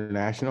stayed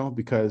international,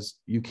 because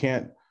you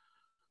can't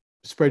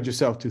spread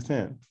yourself too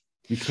thin.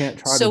 You can't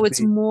try to So it's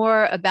be,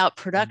 more about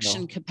you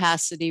production know,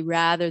 capacity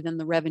rather than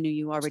the revenue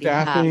you already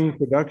have. staffing,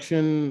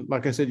 production.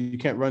 Like I said, you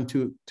can't run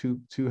two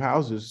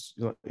houses,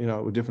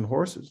 with different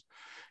horses.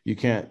 You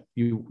can't,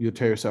 you'll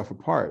tear yourself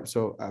apart.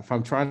 So if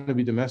I'm trying to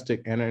be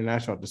domestic and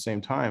international at the same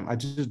time, I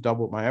just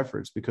double my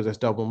efforts, because that's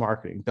double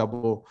marketing,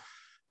 double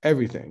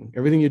everything.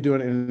 Everything you're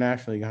doing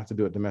internationally, you have to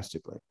do it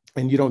domestically.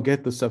 And you don't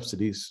get the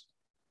subsidies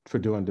for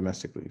doing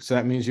domestically. So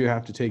that means you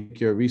have to take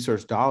your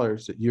research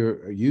dollars that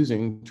you're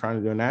using trying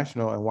to do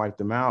national and wipe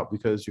them out,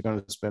 because you're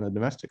going to spend it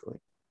domestically.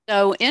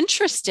 So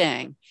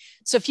interesting.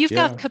 So if you've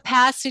got Yeah.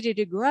 capacity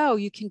to grow,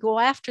 you can go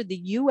after the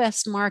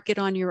US market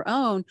on your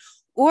own,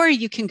 or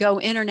you can go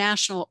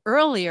international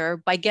earlier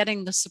by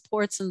getting the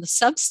supports and the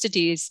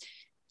subsidies.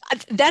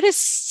 That is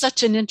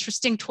such an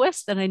interesting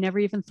twist that I never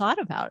even thought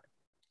about.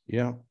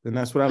 Yeah. And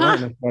that's what I Huh.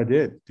 learned. That's what I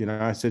did.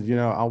 I said,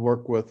 I'll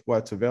work with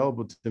what's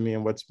available to me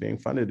and what's being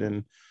funded.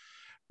 And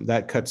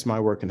that cuts my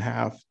work in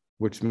half,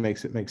 which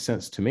makes it make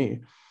sense to me.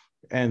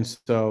 And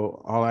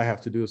so all I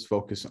have to do is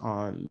focus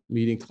on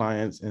meeting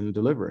clients and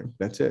delivering.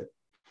 That's it.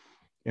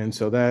 And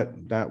so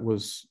that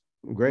was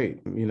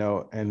great,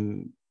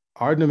 and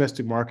our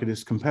domestic market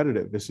is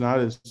competitive. It's not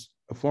as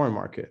a foreign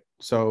market.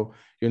 So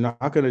you're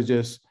not going to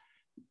just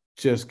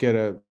get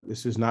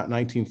this is not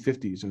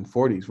 1950s and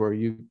 40s where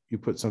you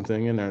put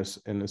something in there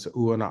and it's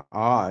ooh and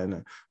ah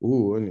and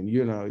ooh, and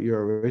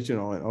you're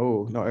original, and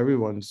oh no,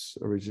 everyone's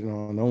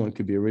original. No one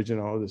could be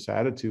original. This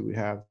attitude we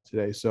have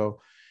today.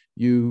 So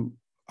you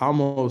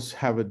almost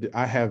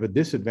I have a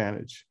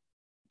disadvantage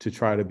to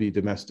try to be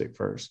domestic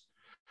first,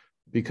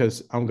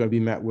 because I'm going to be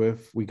met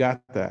with, we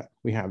got that,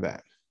 we have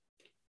that,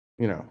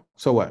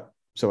 so what,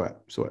 so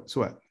what, so what,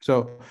 so what.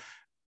 So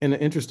in the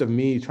interest of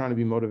me trying to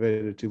be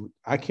motivated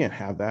I can't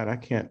have that. I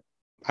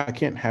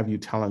can't have you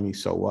telling me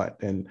so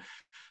what. And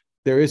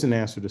there is an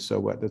answer to so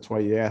what. That's why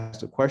you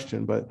asked a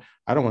question, but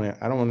I don't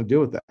want to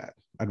deal with that.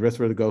 I'd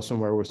rather go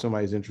somewhere where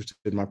somebody's interested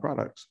in my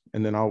products,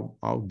 and then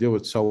I'll deal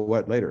with so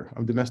what later.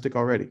 I'm domestic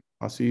already.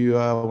 I'll see you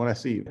when I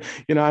see you.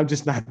 I'm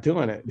just not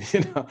doing it.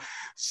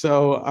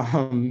 So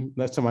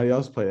let somebody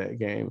else play that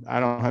game.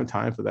 I don't have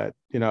time for that.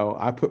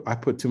 I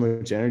put too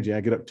much energy. I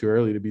get up too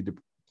early to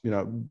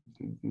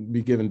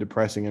be given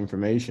depressing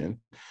information.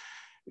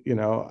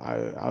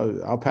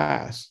 I'll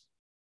pass.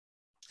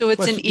 So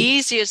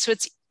it's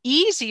But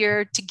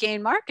easier to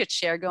gain market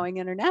share going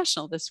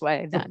international this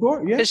way then, of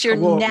course, yeah. because you're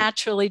Well,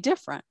 naturally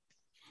different.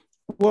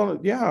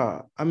 Well,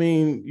 yeah. I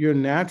mean, you're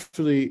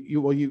naturally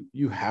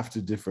you have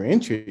to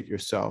differentiate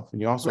yourself, and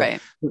you also. Right.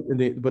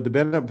 But the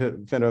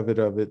benefit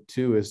of it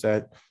too is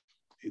that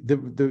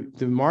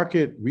the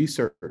market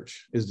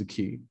research is the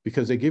key,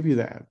 because they give you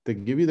that. They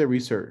give you the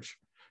research.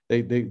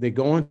 They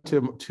go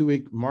into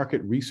 2-week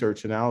market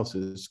research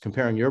analysis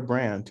comparing your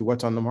brand to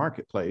what's on the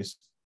marketplace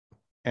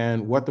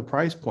and what the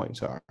price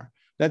points are.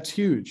 That's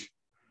huge.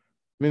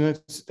 I mean,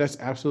 that's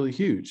absolutely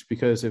huge,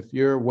 because if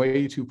you're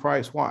way too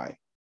priced, why?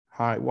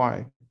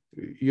 Why?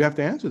 You have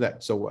to answer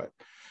that. So what?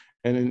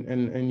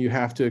 And you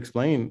have to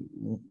explain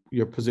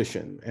your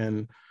position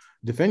and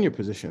defend your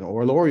position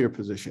or lower your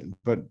position.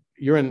 But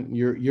you're in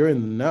the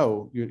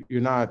know.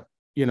 You're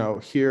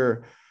not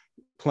here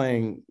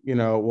playing.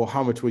 Well,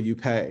 how much will you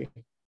pay?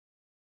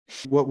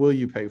 What will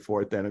you pay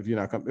for it then if you're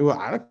not coming? Well,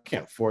 I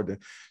can't afford to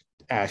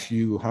ask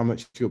you how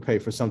much you'll pay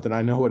for something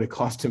I know what it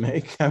costs to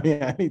make. I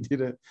mean, I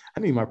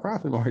need my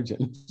profit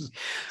margins.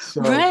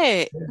 So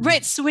Right. yeah.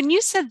 Right. So when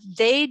you said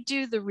they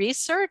do the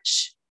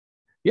research,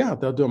 Yeah,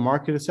 they'll do a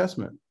market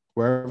assessment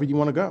wherever you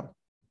want to go.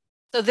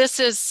 so this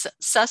is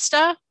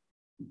SUSTA?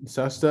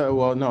 SUSTA,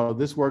 well, no,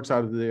 this works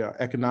out of the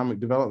economic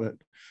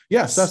development.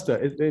 Yeah,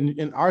 SUSTA.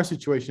 In our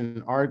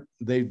situation,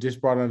 they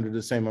just brought under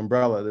the same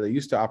umbrella. They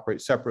used to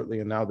operate separately,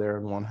 and now they're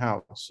in one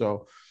house.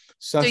 So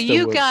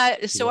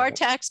SUSTA So our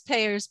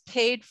taxpayers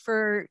paid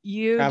for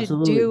you to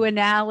absolutely. do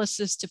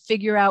analysis to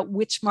figure out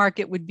which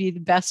market would be the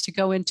best to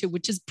go into,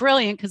 which is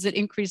brilliant because it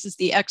increases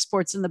the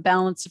exports and the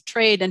balance of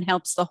trade and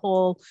helps the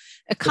whole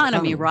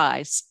economy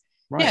rise.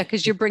 Right. Yeah,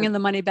 because you're bringing the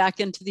money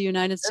back into the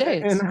United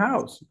States. In the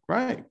house,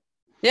 right.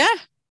 Yeah.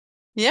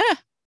 Yeah.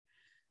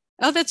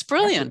 Oh, that's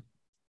brilliant.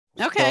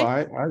 Exactly.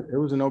 Okay. So it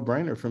was a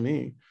no-brainer for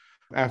me,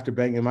 after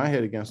banging my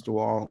head against the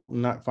wall,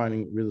 not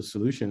finding real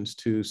solutions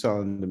to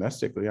selling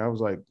domestically. I was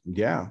like,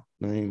 yeah,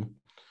 I mean,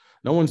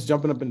 no one's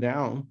jumping up and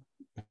down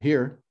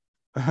here.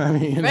 I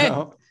mean,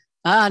 Right.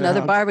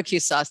 Another uh, barbecue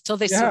sauce till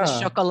they see the yeah,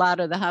 chocolate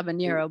or the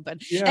habanero. But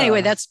anyway,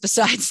 yeah, that's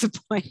besides the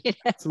point.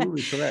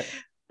 absolutely correct.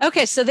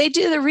 Okay, so they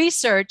do the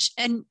research,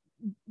 and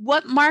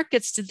what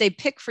markets did they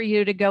pick for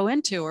you to go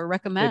into or They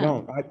recommend?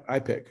 don't. I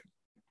pick.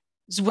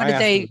 So what I did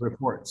ask for the they?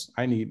 reports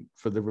I need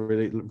for the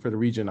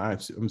region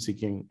I'm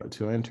seeking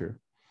to enter.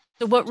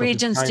 So what So for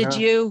regions did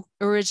China, you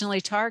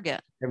originally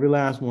target? every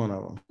last one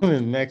of them.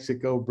 In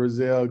Mexico,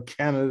 Brazil,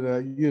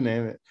 Canada, you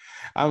name it.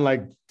 I'm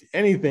like,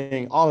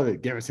 anything, all of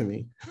it, give it to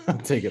me. I'll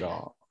take it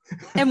all.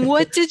 And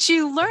what did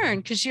you learn?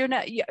 Because you're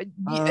not.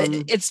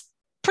 It's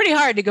pretty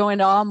hard to go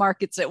into all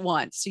markets at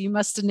once, so you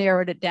must have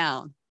narrowed it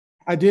down.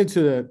 I did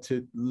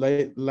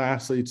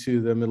lastly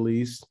to the Middle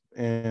East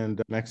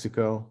and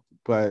Mexico,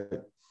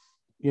 but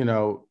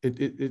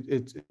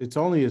it's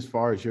only as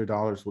far as your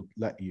dollars will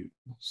let you.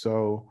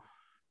 So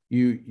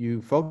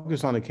you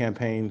focus on the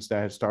campaigns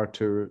that start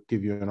to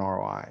give you an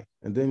ROI,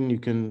 and then you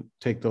can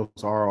take those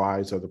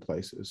ROIs other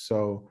places.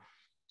 So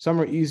some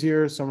are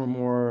easier, some are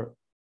more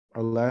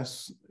or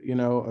less,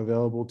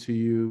 available to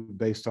you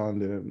based on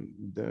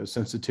the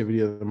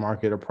sensitivity of the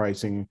market or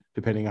pricing,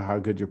 depending on how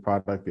good your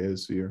product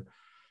is. So you're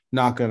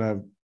not going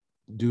to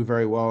do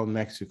very well in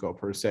Mexico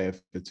per se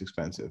if it's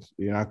expensive.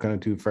 You're not going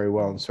to do very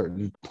well in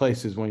certain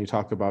places when you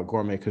talk about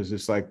gourmet, because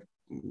it's like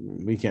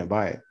we can't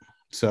buy it.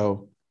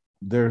 So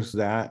there's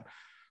that.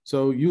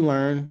 So you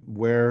learn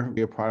where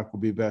your product will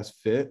be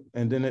best fit,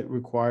 and then it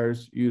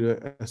requires you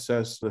to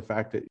assess the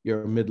fact that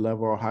you're a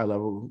mid-level or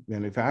high-level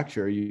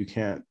manufacturer. You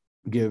can't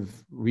give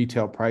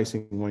retail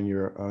pricing when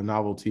you're a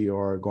novelty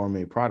or a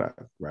gourmet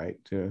product, right?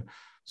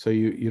 So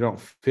you don't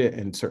fit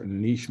in certain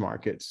niche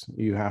markets.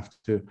 You have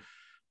to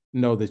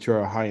know that you're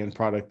a high-end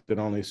product that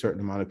only a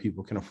certain amount of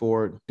people can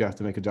afford. You have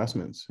to make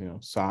adjustments,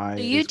 size, quantity.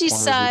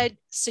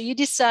 So you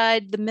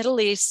decide the Middle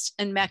East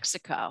and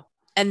Mexico.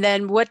 And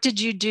then what did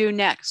you do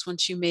next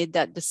once you made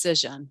that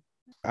decision?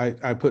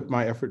 I put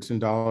my efforts and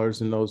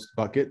dollars in those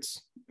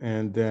buckets,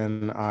 and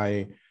then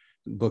I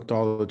booked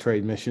all the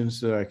trade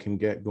missions that I can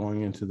get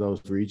going into those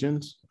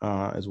regions,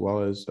 as well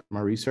as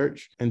my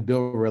research, and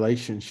build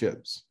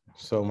relationships.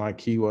 So my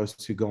key was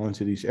to go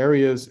into these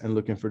areas and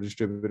looking for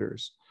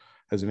distributors.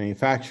 As a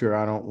manufacturer,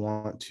 I don't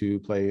want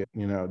to play,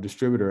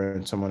 distributor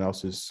in someone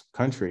else's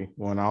country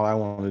when all I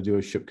want to do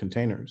is ship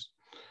containers.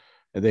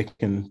 And they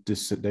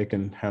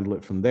can handle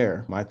it from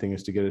there. My thing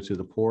is to get it to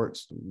the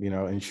ports,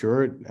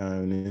 insure it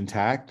and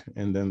intact,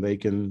 and then they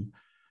can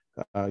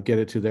get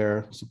it to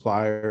their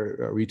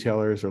supplier,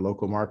 retailers, or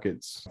local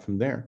markets from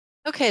there.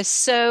 Okay,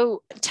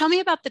 so tell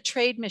me about the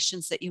trade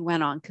missions that you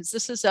went on, because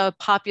this is a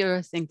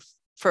popular thing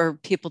for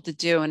people to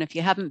do. And if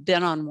you haven't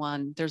been on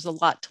one, there's a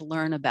lot to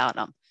learn about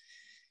them.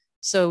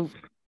 So,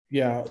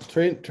 yeah,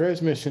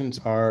 trade missions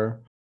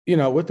are,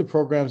 with the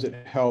programs, it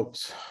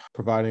helps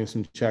providing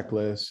some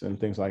checklists and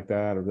things like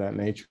that of that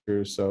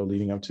nature. So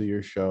leading up to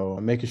your show,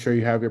 making sure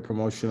you have your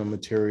promotional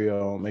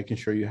material, making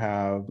sure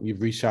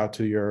you've reached out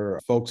to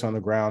your folks on the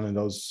ground in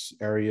those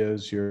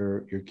areas,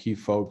 your key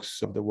folks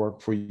that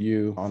work for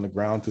you on the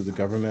ground through the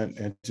government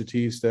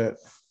entities that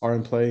are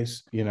in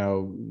place,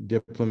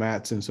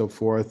 diplomats and so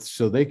forth.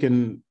 So they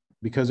can,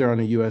 because they're on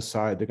the U.S.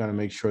 side, they're going to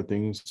make sure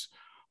things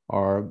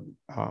are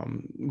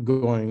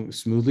going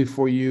smoothly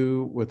for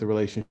you with the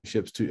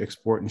relationships to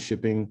export and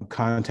shipping,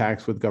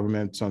 contacts with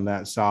governments on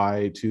that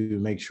side to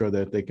make sure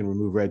that they can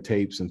remove red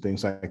tapes and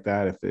things like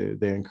that if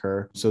they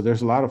incur. So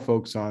there's a lot of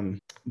folks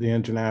on the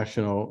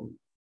international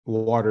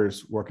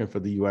waters working for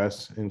the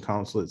U.S. in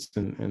consulates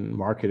and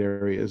market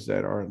areas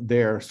that are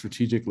there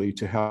strategically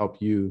to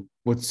help you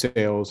with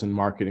sales and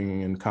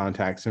marketing and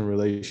contacts and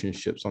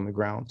relationships on the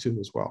ground too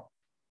as well.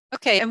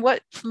 Okay, and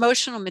what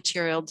promotional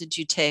material did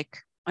you take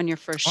on your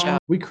first show?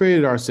 We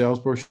created our sales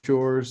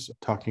brochures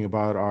talking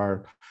about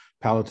our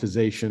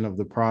palletization of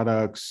the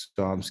products,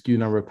 SKU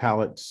number of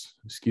pallets,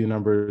 SKU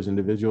numbers,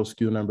 individual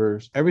SKU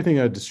numbers, everything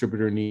a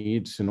distributor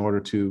needs in order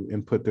to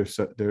input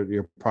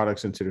their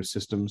products into their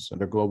systems,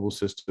 their global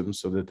systems,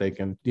 so that they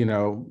can,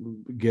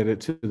 get it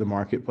to the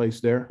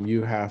marketplace there.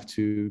 You have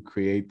to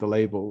create the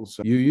labels.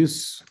 You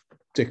use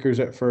stickers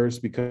at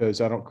first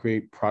because I don't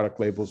create product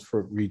labels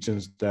for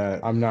regions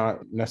that I'm not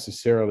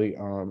necessarily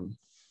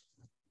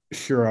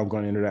sure I'm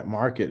going to enter that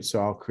market. So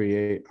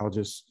I'll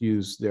just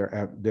use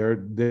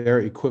their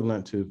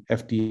equivalent to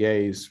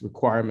FDA's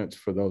requirements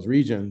for those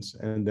regions.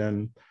 And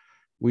then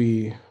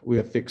we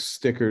affix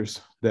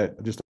stickers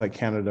that, just like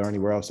Canada or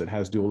anywhere else that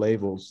has dual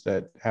labels,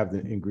 that have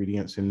the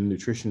ingredients and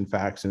nutrition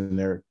facts in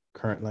their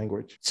current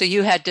language. So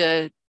you had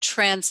to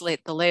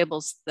translate the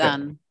labels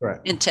then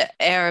into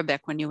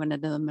Arabic when you went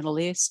into the Middle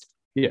East?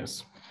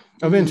 Yes.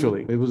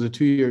 Eventually. It was a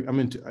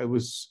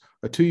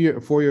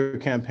 4-year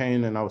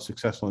campaign, and I was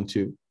successful in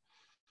 2.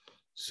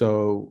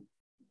 So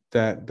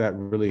that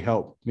really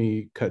helped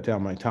me cut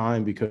down my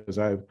time, because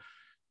I've,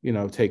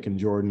 taken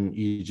Jordan,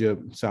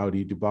 Egypt,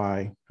 Saudi,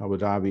 Dubai, Abu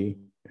Dhabi,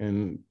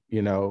 and,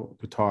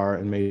 Qatar,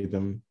 and made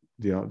them,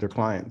 their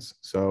clients.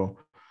 So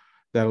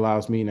that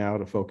allows me now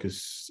to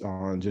focus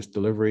on just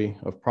delivery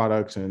of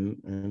products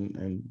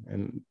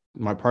and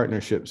my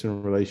partnerships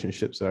and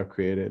relationships that I've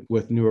created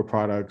with newer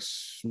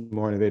products,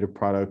 more innovative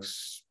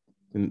products,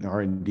 and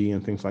R&D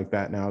and things like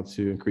that now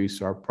to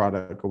increase our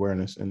product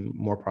awareness and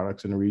more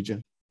products in the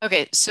region.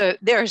 Okay, so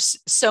there's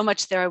so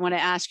much there I want to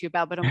ask you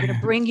about, but I'm going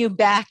to bring you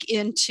back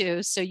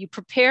into, so you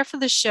prepare for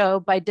the show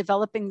by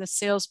developing the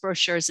sales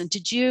brochures. And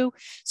so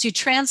you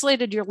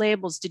translated your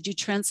labels. Did you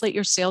translate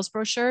your sales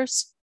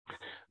brochures?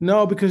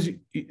 No, because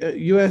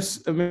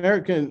US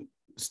American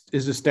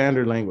is a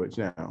standard language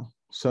now.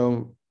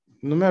 So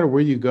no matter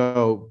where you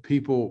go,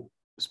 people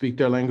speak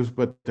their language,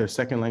 but their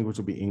second language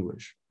will be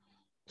English.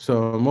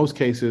 So in most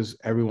cases,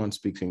 everyone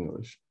speaks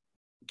English.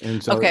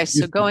 And so,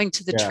 so going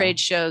to the trade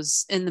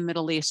shows in the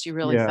Middle East, you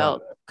really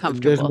felt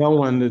comfortable. There's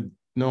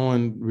no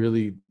one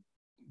really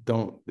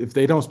if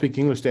they don't speak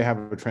English, they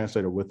have a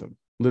translator with them,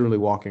 literally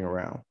walking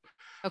around.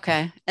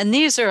 Okay. And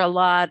these are a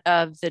lot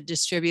of the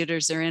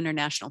distributors or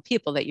international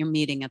people that you're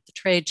meeting at the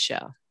trade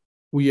show.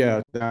 Well,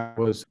 yeah, that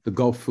was the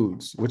Gulf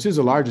Foods, which is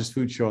the largest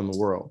food show in the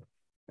world.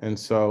 And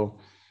so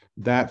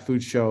that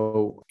food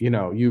show,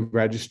 you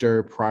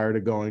register prior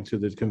to going to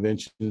the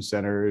convention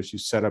centers, you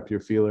set up your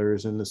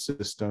feelers in the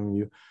system,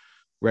 you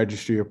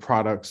register your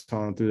products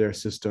on through their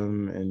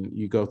system, and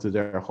you go through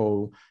their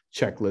whole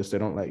checklist. They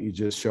don't let you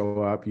just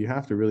show up. You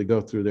have to really go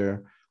through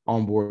their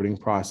onboarding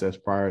process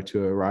prior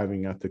to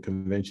arriving at the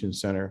convention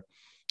center,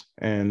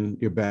 and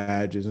your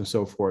badges and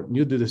so forth. And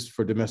you do this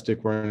for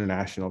domestic or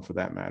international for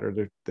that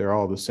matter. They're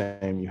all the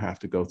same. You have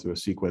to go through a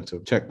sequence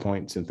of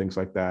checkpoints and things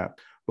like that.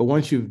 But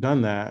once you've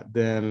done that,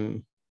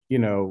 then,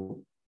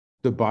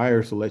 the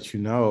buyers will let you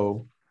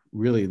know,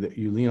 really, that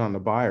you lean on the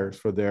buyers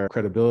for their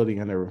credibility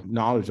and their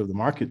knowledge of the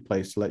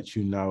marketplace to let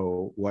you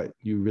know what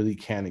you really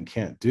can and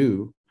can't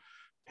do.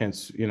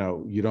 Hence, you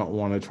don't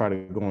want to try to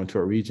go into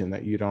a region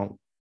that you don't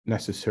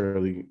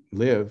necessarily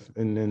live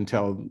and then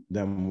tell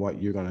them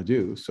what you're going to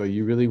do. So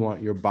you really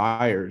want your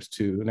buyers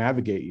to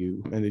navigate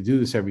you, and they do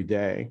this every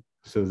day.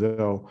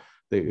 So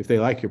if they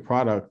like your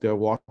product, they'll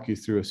walk you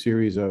through a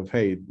series of,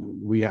 hey,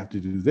 we have to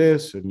do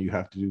this and you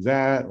have to do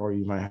that, or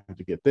you might have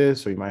to get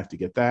this, or you might have to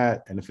get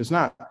that. And if it's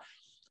not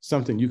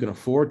something you can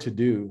afford to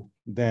do,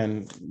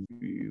 then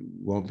you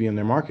won't be in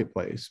their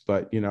marketplace.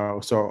 But,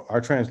 so our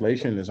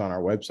translation is on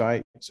our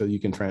website, so you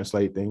can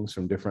translate things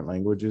from different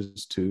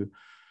languages to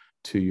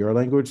your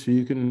language so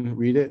you can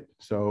read it.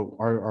 So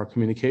our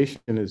communication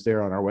is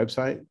there on our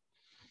website.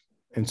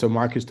 And so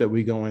markets that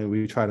we go in,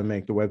 we try to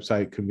make the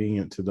website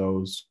convenient to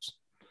those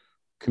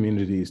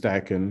communities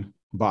that can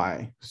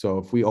buy. So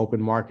if we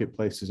open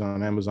marketplaces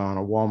on Amazon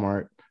or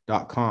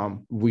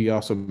Walmart.com, we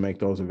also make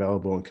those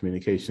available in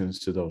communications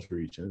to those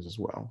regions as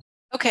well.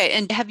 Okay.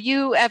 And have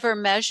you ever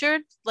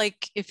measured,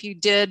 like if you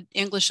did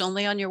English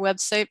only on your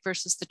website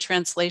versus the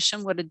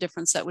translation, what a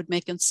difference that would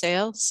make in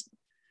sales?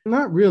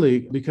 Not really,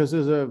 because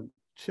as a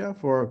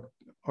chef or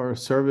a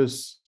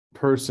service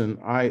person,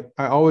 I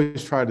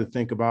always try to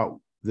think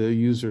about the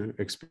user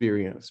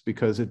experience,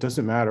 because it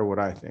doesn't matter what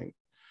I think.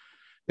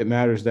 It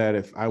matters that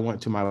if I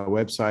went to my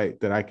website,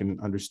 that I can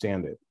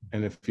understand it.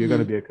 And if you're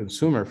going to be a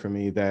consumer for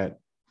me, that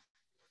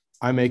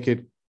I make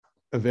it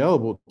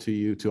available to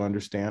you to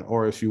understand,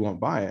 or if you won't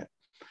buy it.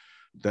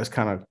 That's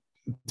kind of,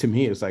 to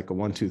me, it's like a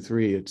 1, 2,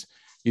 3.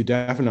 You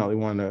definitely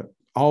want to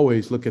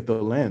always look at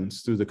the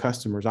lens through the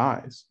customer's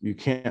eyes. You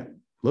can't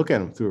look at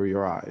them through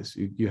your eyes.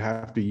 You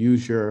have to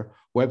use your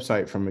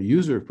website from a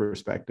user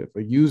perspective,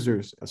 a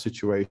user's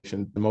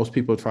situation. Most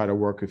people try to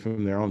work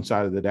from their own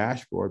side of the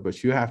dashboard,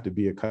 but you have to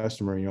be a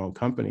customer in your own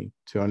company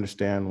to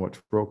understand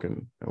what's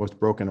broken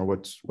or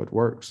what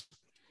works.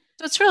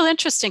 So it's real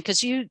interesting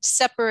because you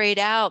separate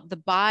out the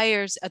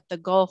buyers at the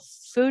Gulf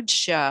Food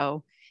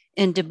Show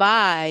in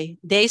Dubai.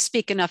 They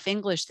speak enough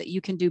English that you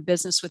can do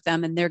business with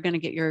them and they're going to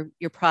get your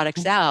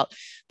products out.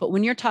 But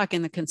when you're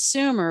talking the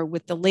consumer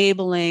with the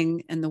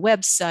labeling and the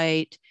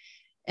website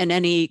and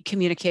any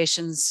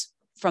communications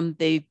from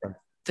the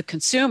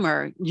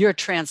consumer, you're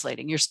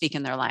translating, you're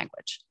speaking their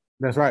language.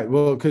 That's right.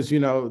 Well, because,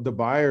 the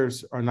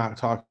buyers are not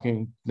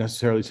talking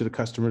necessarily to the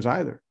customers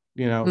either,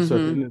 So at the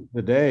end of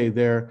the day,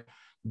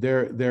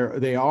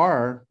 they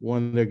are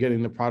when they're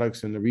getting the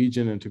products in the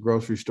region and to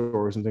grocery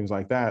stores and things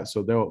like that.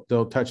 So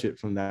they'll touch it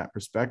from that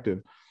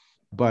perspective.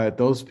 But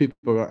those people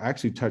will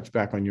actually touch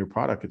back on your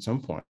product at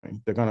some point.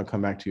 They're going to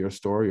come back to your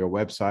store, your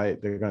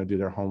website. They're going to do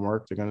their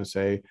homework. They're going to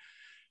say,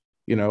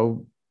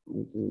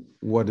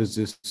 what does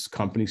this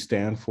company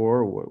stand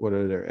for? What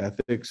are their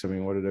ethics? I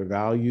mean, what are their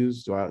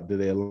values? Do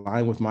they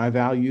align with my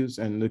values?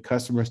 And the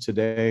customers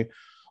today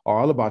are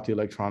all about the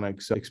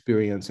electronics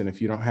experience. And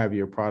if you don't have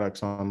your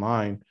products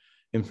online,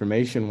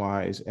 information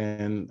wise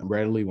and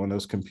readily, when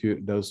those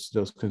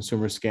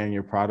consumers scan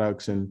your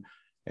products and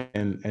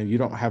you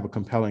don't have a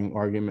compelling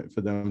argument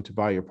for them to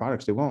buy your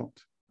products, they won't.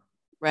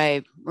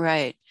 Right.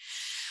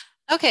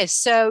 Okay,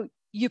 so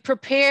you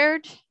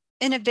prepared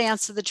in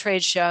advance of the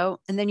trade show,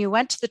 and then you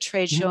went to the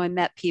trade show and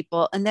met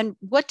people, and then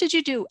what did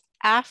you do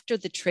after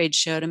the trade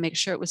show to make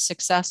sure it was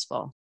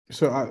successful?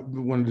 So I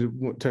wanted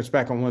to touch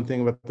back on one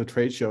thing about the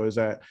trade show, is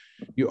that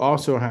you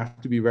also have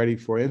to be ready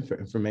for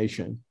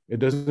information. It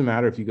doesn't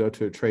matter if you go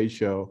to a trade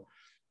show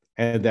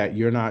and that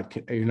you're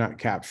not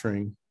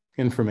capturing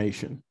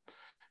information.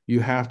 You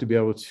have to be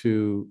able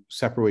to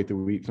separate the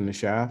wheat from the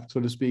chaff, so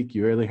to speak.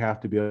 You really have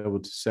to be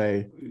able to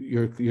say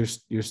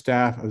your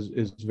staff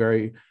is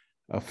very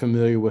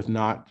familiar with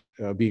not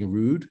being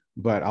rude,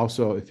 but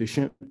also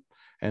efficient,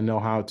 and know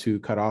how to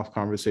cut off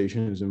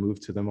conversations and move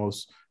to the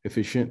most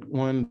efficient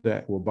one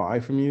that will buy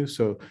from you.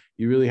 So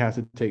you really have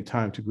to take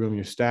time to groom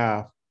your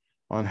staff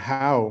on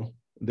how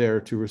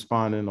they're to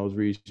respond in those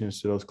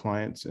regions to those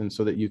clients, and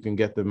so that you can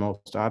get the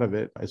most out of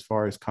it as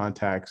far as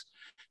contacts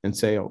and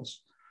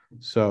sales.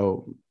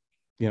 So,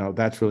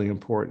 that's really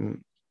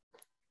important.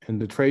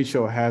 And the trade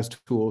show has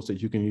tools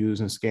that you can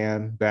use and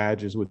scan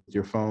badges with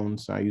your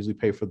phones. I usually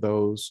pay for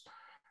those.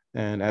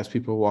 And as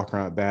people walk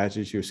around with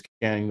badges, you're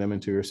scanning them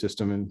into your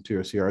system, into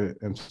your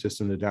CRM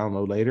system to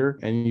download later.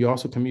 And you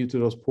also commute through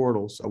those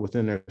portals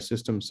within their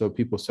system. So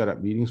people set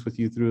up meetings with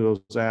you through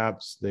those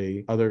apps.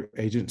 Other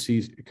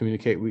agencies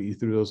communicate with you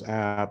through those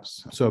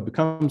apps. So it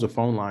becomes a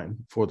phone line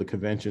for the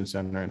convention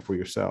center and for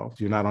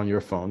yourself. You're not on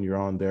your phone, you're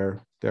on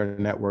their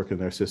network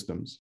and their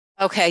systems.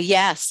 Okay,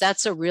 yes,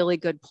 that's a really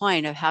good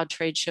point of how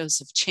trade shows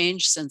have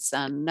changed since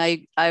then.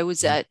 I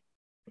was at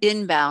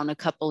Inbound a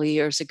couple of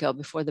years ago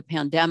before the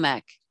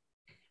pandemic,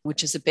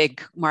 which is a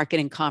big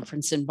marketing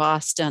conference in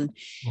Boston.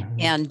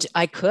 And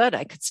I could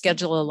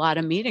schedule a lot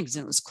of meetings,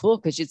 and it was cool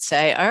because you'd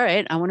say, all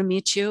right, I want to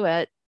meet you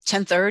at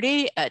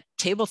 10:30 at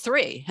table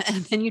 3,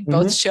 and then you'd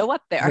both show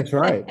up there. That's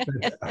right.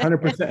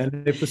 100%.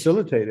 And they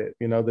facilitate it,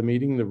 the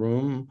meeting, the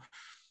room,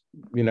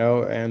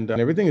 and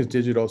everything is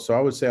digital. So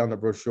I would say on the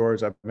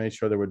brochures, I made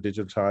sure they were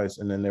digitized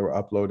and then they were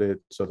uploaded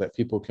so that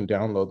people can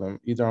download them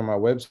either on my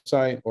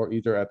website or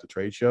either at the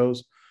trade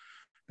shows.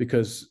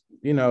 Because,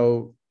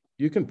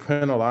 you can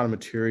print a lot of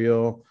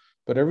material,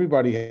 but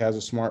everybody has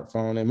a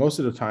smartphone. And most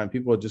of the time,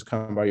 people will just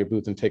come by your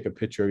booth and take a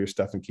picture of your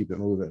stuff and keep it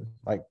moving.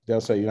 Like they'll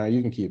say,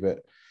 you can keep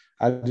it.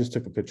 I just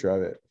took a picture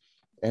of it.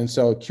 And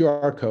so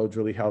QR codes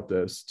really helped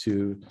us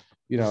to,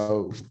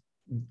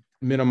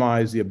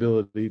 minimize the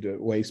ability to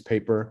waste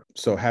paper.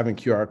 So having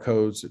QR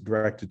codes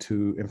directed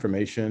to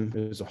information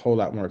is a whole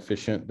lot more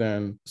efficient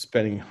than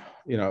spending,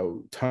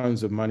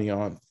 tons of money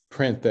on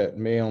print that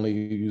may only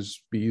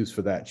be used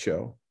for that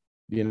show,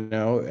 and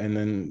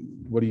then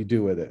what do you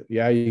do with it?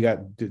 Yeah, you got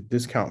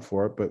discount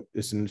for it, but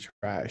it's in the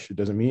trash. It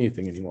doesn't mean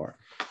anything anymore.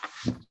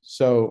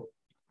 So,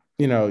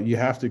 you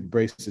have to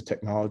embrace the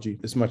technology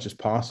as much as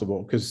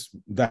possible, because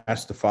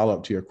that's the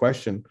follow-up to your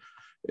question,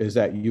 is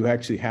that you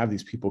actually have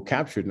these people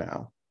captured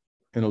now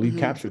in a lead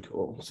capture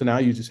tool. So now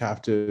you just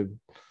have to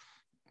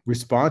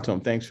respond to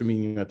them. Thanks for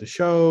meeting at the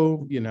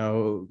show,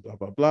 blah,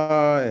 blah,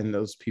 blah. And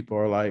those people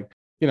are like,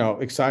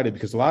 excited,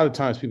 because a lot of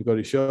times people go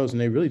to shows and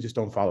they really just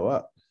don't follow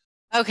up.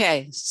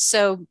 Okay.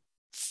 So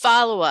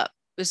follow up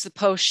is the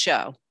post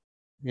show.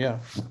 Yeah.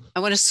 I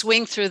want to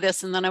swing through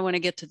this, and then I want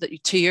to get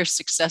to your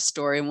success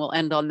story, and we'll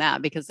end on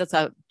that because that's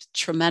a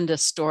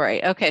tremendous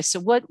story. Okay. So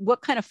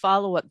what kind of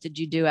follow-up did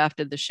you do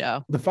after the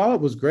show? The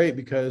follow-up was great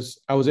because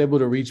I was able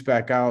to reach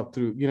back out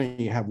through,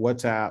 you have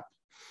WhatsApp,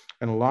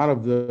 and a lot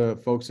of the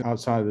folks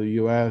outside of the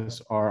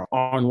US are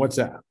on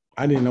WhatsApp.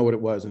 I didn't know what it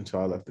was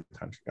until I left the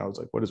country. I was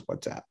like, what is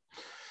WhatsApp?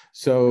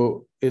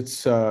 So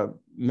it's a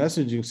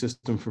messaging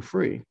system for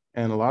free.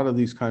 And a lot of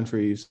these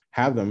countries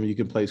have them. You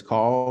can place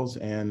calls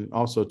and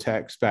also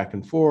text back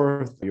and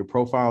forth. Your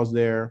profile's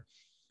there.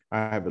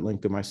 I have it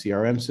linked to my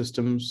CRM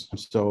systems.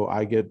 So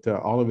I get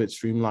all of it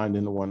streamlined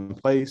into one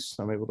place.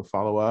 I'm able to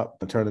follow up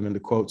and turn them into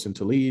quotes,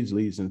 into leads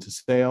into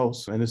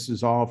sales. And this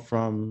is all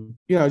from,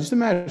 just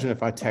imagine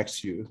if I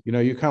text you,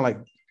 you're kind of like,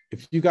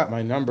 if you got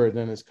my number,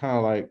 then it's kind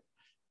of like,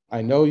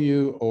 I know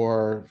you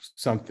or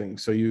something.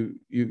 So you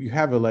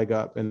have a leg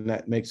up, and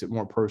that makes it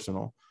more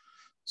personal.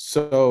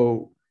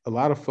 So a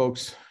lot of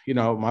folks, my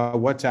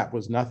WhatsApp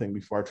was nothing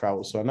before I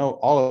traveled. So I know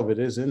all of it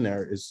is in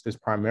there is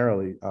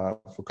primarily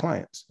for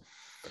clients.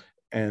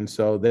 And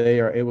so they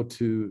are able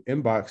to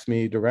inbox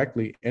me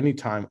directly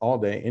anytime, all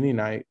day, any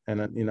night.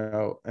 And,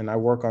 and I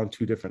work on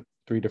 3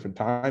 different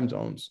time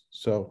zones.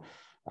 So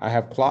I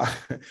have clock,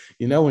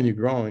 when you're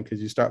growing,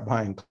 because you start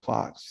buying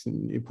clocks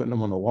and you're putting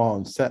them on the wall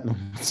and setting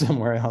them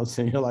somewhere else.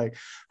 And you're like,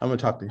 I'm going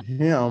to talk to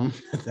him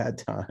at that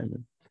time,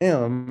 and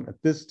him at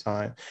this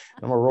time.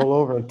 And I'm going to roll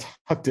over and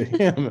talk to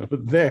him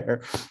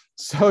there.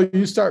 So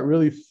you start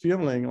really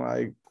feeling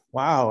like,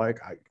 wow, like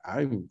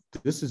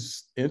this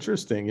is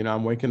interesting.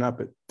 I'm waking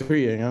up at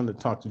 3 a.m. to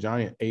talk to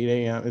Johnny at 8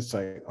 a.m. It's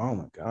like, oh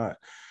my God.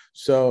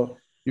 So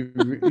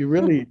you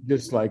really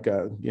just like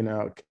Al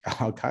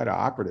Qaeda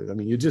operative. I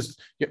mean, you're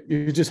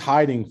just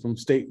hiding from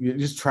state. You're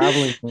just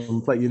traveling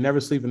from place. You never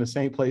sleep in the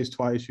same place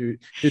twice. You're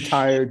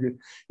tired.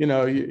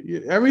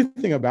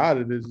 Everything about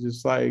it is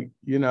just like,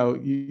 you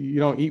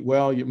don't eat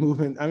well. You're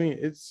moving. I mean,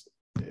 it's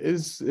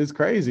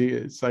crazy.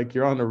 It's like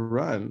you're on the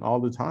run all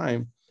the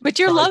time. But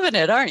you're loving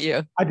it, aren't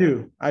you? I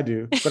do.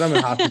 But I'm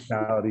in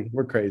hospitality.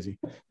 We're crazy.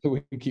 So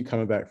we keep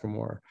coming back for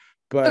more.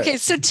 But okay,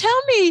 so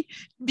tell me,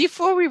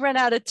 before we run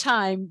out of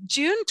time,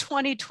 June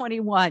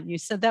 2021, you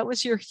said that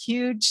was your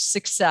huge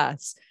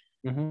success.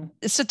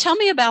 So tell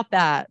me about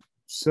that.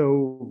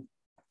 So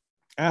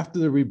after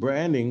the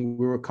rebranding,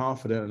 we were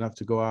confident enough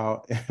to go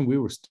out, and we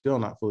were still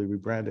not fully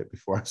rebranded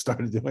before I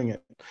started doing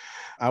it.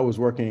 I was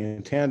working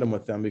in tandem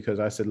with them because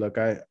I said, look,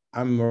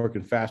 I'm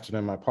working faster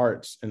than my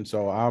parts. And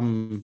so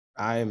I'm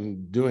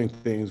doing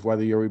things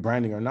whether you're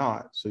rebranding or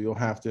not. So you'll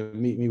have to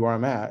meet me where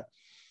I'm at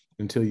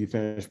until you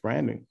finish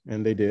branding.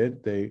 And they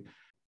did. They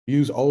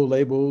used old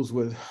labels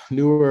with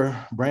newer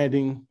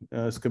branding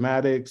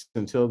schematics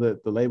until the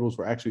labels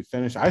were actually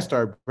finished. I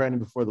started branding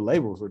before the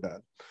labels were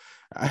done.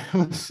 I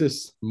was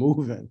just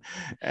moving.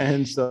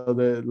 And so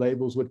the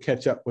labels would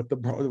catch up with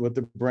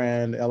the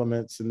brand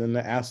elements, and then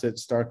the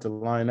assets start to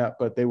line up,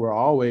 but they were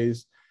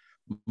always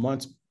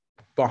months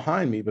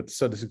behind me. But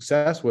so the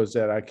success was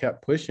that I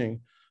kept pushing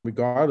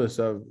regardless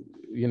of,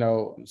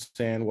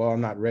 saying, well,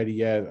 I'm not ready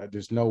yet.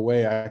 There's no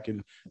way I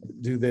can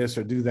do this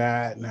or do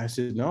that. And I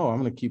said, no,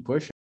 I'm going to keep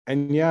pushing.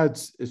 And yeah,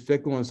 it's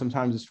fickle and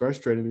sometimes it's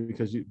frustrating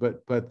because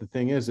but the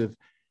thing is,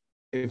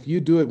 if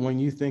you do it when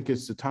you think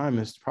it's the time,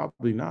 it's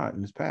probably not,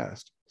 and it's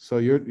past. So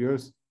your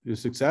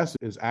success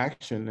is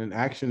action, and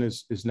action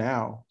is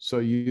now. So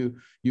you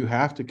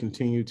have to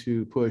continue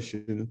to push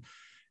and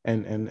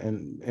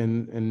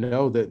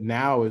know that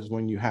now is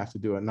when you have to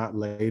do it, not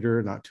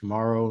later, not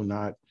tomorrow,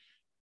 not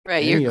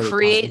Right. any You're other time.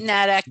 creating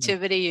that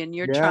activity and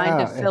you're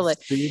trying to Yeah. fill it.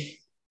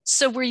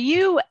 So were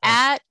you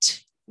at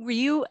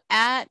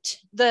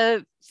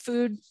the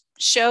food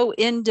show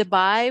in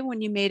Dubai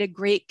when you made a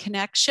great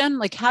connection?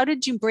 Like, how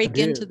did you break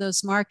into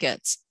those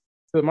markets?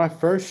 So my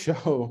first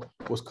show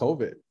was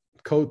COVID,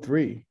 code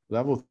 3,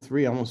 level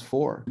 3, almost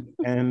 4.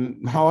 And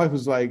my wife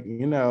was like,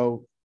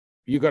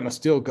 you're going to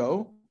still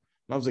go?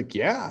 And I was like,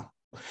 yeah,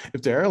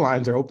 if the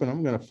airlines are open,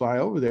 I'm going to fly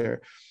over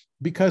there.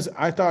 Because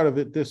I thought of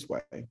it this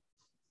way.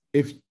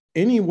 If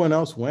anyone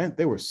else went,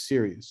 they were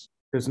serious,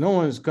 because no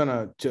one's going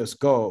to just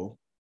go.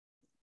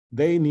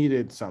 They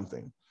needed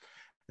something.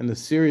 And the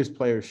serious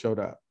players showed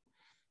up.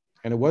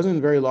 And it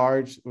wasn't very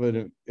large, but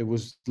it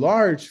was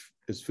large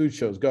as food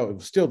shows go. It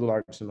was still the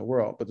largest in the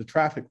world, but the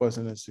traffic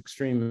wasn't as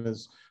extreme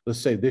as,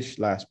 let's say, this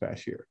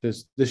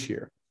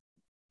year.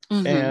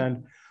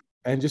 Mm-hmm.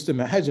 And just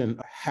imagine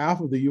half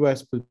of the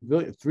U.S.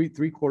 pavilion,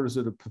 three quarters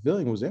of the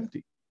pavilion was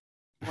empty.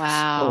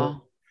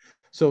 Wow.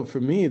 So for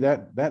me,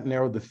 that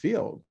narrowed the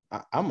field.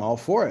 I'm all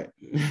for it.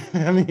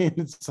 I mean,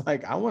 it's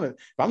like,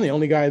 if I'm the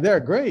only guy there,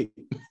 great.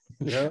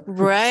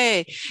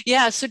 Right.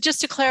 Yeah. So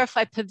just to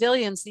clarify,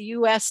 pavilions, the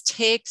U.S.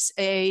 takes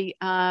a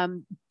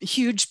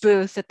huge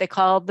booth that they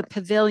call the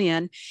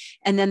pavilion.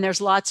 And then there's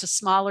lots of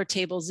smaller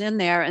tables in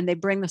there, and they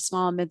bring the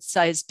small and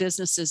mid-sized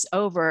businesses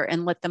over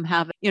and let them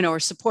have, or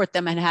support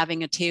them in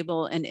having a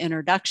table and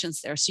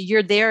introductions there. So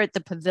you're there at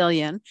the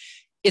pavilion.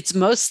 It's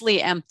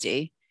mostly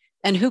empty.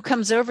 And who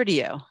comes over to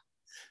you?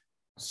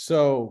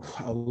 So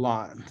a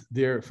lot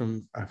there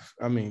from,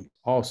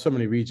 so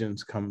many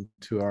regions came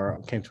to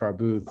our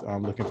booth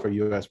looking for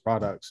U.S.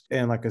 products.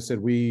 And like I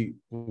said, we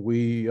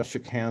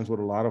shook hands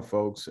with a lot of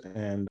folks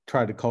and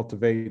tried to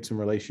cultivate some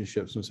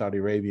relationships in Saudi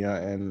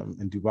Arabia and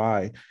in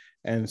Dubai.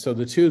 And so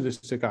the two that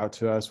stuck out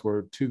to us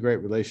were two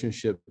great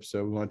relationships.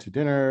 So we went to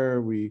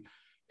dinner, we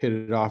hit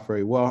it off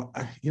very well.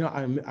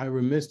 I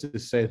remiss to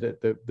say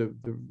that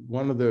the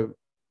one of the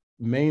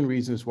main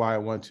reasons why I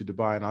went to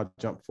Dubai, and I'll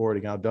jump forward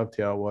again, I'll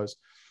dovetail, was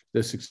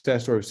the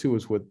success story too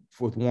was with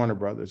Warner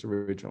Brothers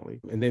originally.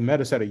 And they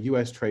met us at a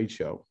US trade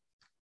show.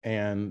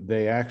 And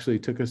they actually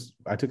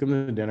I took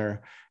them to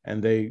dinner,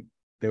 and they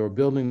were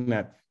building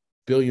that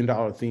 $1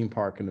 billion theme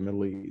park in the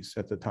Middle East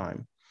at the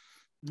time.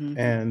 Mm-hmm.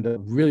 And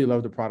really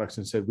loved the products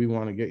and said, we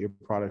want to get your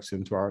products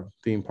into our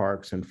theme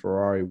parks and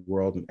Ferrari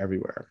World and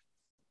everywhere.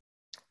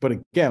 But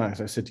again,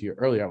 as I said to you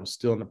earlier, I was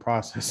still in the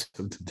process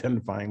of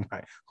identifying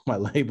my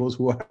labels,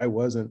 who I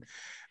wasn't,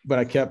 but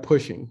I kept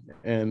pushing.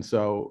 And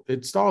so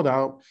it stalled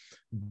out.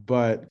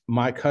 But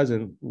my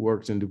cousin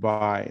works in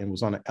Dubai and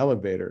was on an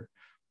elevator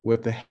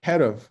with the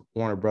head of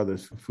Warner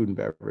Brothers Food and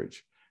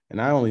Beverage.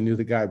 And I only knew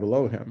the guy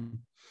below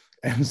him.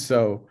 And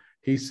so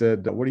he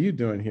said, what are you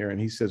doing here?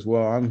 And he says,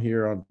 well, I'm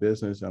here on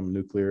business. I'm a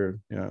nuclear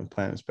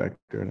plant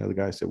inspector. And the other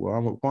guy said, well,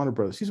 I'm with Warner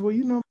Brothers. He said,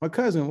 well, my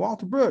cousin,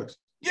 Walter Brooks.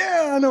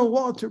 Yeah, I know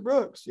Walter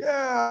Brooks.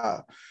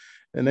 Yeah.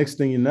 And next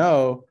thing you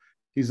know,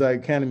 he's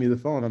like handing me the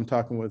phone. I'm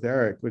talking with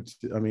Eric,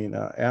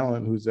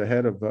 Alan, who's the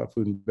head of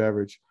food and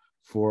beverage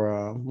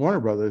for Warner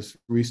Brothers,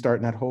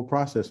 restarting that whole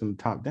process from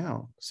the top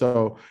down.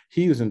 So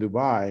he was in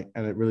Dubai,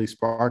 and it really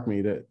sparked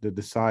me to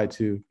decide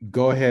to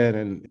go ahead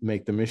and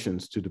make the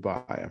missions to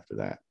Dubai after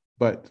that.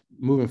 But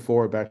moving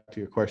forward, back to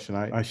your question,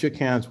 I shook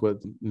hands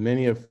with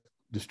many of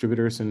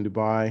distributors in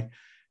Dubai,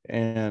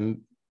 and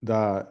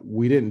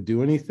we didn't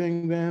do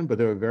anything then, but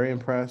they were very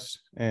impressed.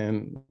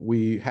 And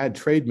we had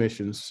trade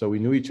missions, so we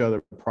knew each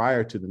other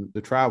prior to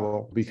the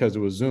travel because it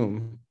was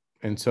Zoom.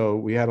 And so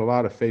we had a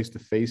lot of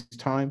face-to-face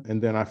time.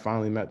 And then I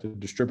finally met the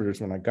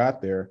distributors when I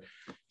got there.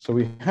 So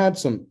we had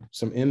some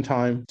in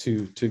time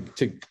to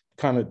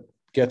kind of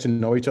get to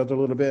know each other a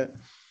little bit.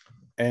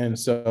 And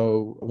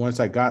so once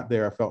I got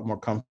there, I felt more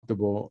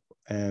comfortable.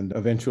 And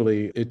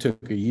eventually it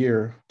took a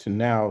year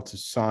to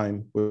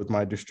sign with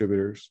my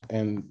distributors.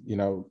 And,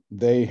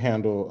 they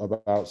handle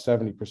about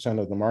 70%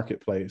 of the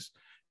marketplace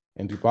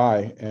in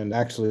Dubai. And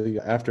actually,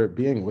 after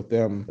being with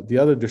them, the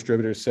other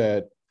distributors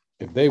said,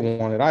 if they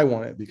want it, I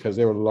want it, because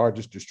they were the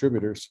largest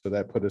distributors. So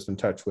that put us in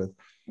touch with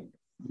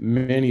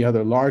many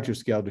other larger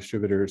scale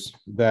distributors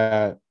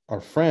that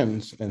are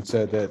friends, and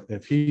said that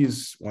if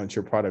he's wants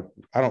your product,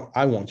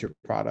 I want your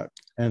product.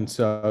 And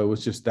so it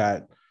was just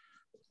that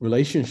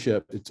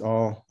relationship. It's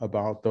all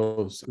about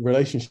those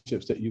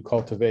relationships that you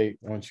cultivate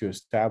once you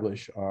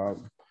establish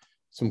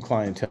some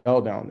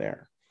clientele down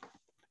there.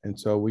 And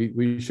so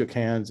we shook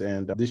hands,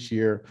 and this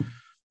year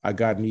I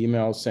got an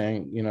email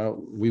saying,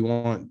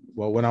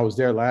 when I was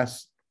there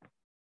this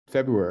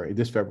February,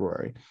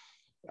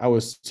 I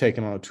was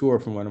taken on a tour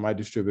from one of my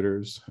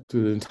distributors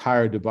through the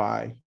entire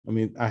Dubai. I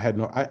mean,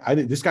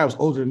 this guy was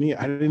older than me.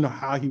 I didn't know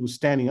how he was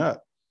standing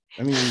up.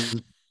 I mean,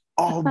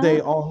 all day,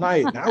 all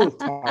night. And I was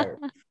tired.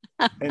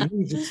 And he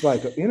was just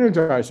like an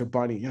energizer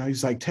bunny.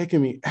 He's like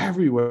taking me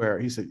everywhere.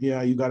 He said,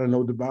 yeah, you got to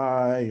know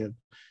Dubai and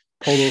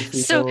polo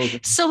So,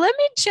 fields. so let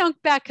me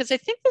jump back because I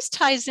think this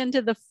ties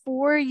into the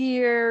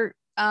 4-year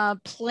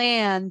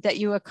plan that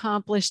you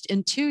accomplished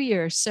in 2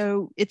 years.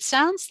 So it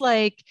sounds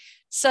like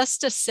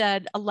SUSTA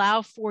said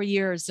allow 4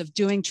 years of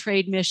doing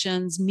trade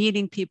missions,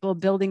 meeting people,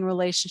 building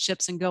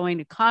relationships, and going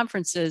to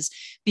conferences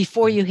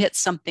before you hit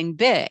something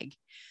big.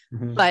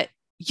 Mm-hmm. But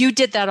you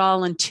did that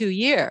all in 2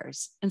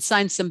 years and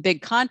signed some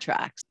big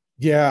contracts.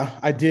 Yeah,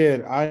 I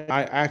did. I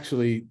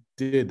actually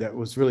did. That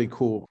was really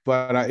cool.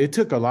 But it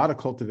took a lot of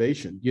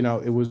cultivation.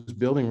 It was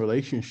building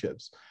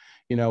relationships.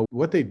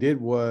 What they did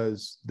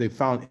was they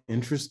found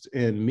interest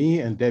in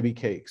me and Debbie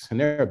Cakes, and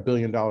they're $1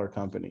 billion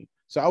company.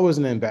 So I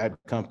wasn't in bad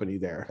company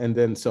there. And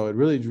then so it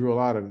really drew a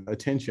lot of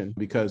attention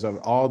because of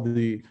all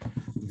the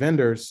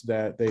vendors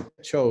that they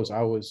chose.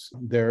 I was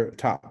their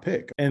top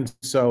pick. And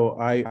so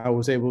I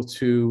was able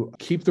to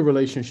keep the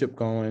relationship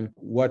going,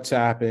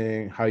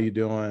 WhatsApping, how you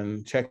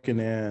doing, checking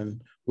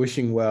in,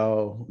 wishing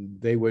well,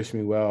 they wish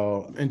me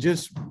well, and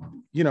just,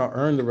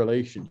 earn the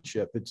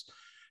relationship.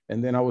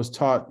 And then I was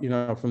taught,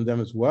 from them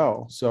as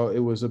well. So it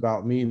was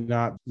about me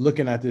not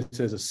looking at this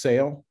as a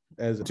sale,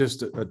 as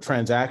just a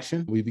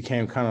transaction. We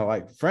became kind of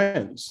like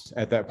friends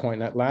at that point.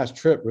 That last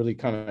trip really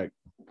kind of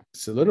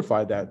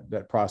solidified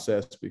that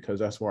process, because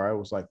that's where I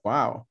was like,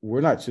 wow,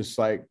 we're not just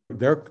like,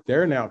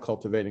 they're now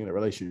cultivating the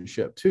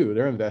relationship too.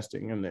 They're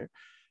investing in there.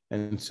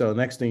 And so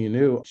next thing you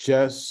knew,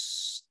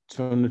 just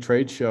from the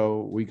trade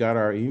show, we got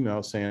our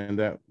email saying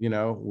that,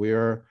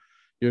 we're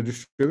your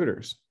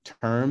distributors,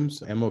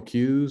 terms,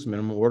 MOQs,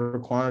 minimum order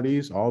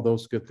quantities, all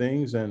those good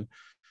things. And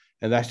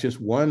that's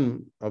just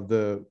one of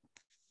the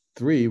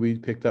 3. We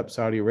picked up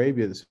Saudi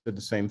Arabia that did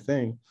the same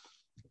thing.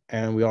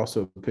 And we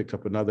also picked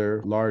up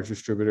another large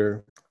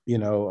distributor,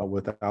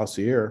 with Al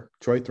Seer,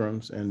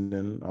 Troithrams, and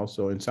then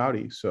also in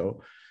Saudi.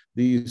 So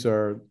these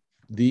are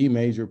the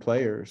major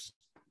players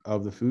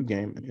of the food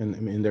game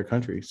in their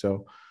country.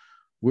 So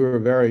we were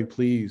very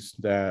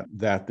pleased that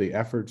the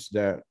efforts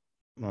that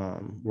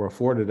were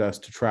afforded us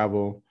to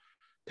travel,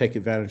 take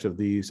advantage of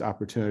these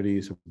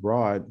opportunities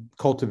abroad,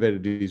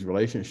 cultivated these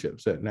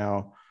relationships that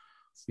now,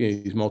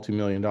 these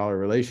multi-million-dollar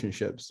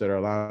relationships that are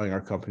allowing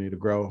our company to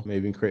grow,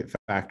 maybe even create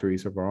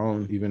factories of our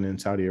own, even in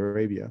Saudi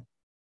Arabia.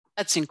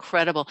 That's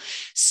incredible.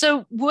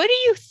 So what do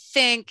you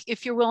think,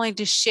 if you're willing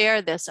to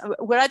share this,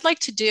 what I'd like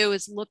to do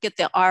is look at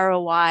the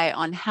ROI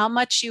on how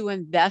much you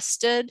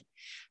invested,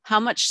 how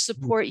much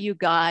support you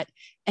got,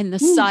 and the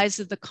size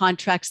of the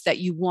contracts that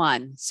you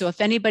won. So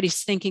if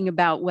anybody's thinking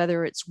about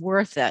whether it's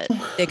worth it,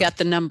 they got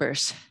the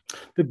numbers.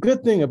 The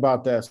good thing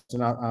about that,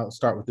 and I'll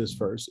start with this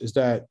first, is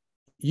that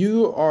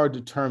you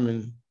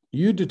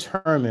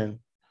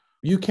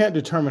can't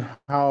determine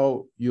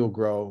how you'll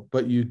grow,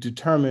 but you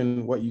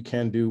determine what you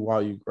can do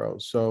while you grow.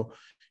 So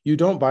you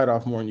don't bite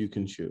off more than you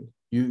can chew.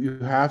 You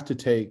have to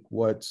take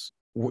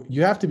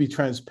you have to be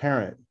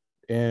transparent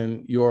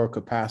in your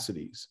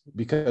capacities,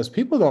 because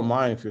people don't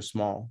mind if you're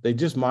small. They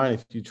just mind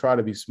if you try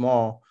to be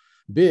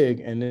big,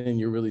 and then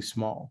you're really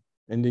small,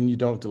 and then you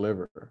don't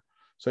deliver.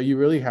 So you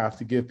really have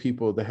to give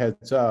people the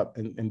heads up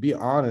and be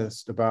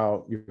honest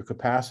about your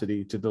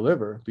capacity to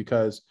deliver,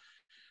 because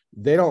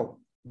they don't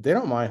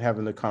mind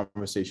having the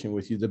conversation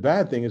with you. The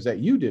bad thing is that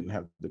you didn't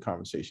have the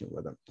conversation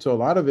with them. So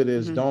a lot of it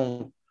is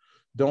don't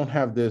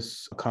have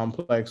this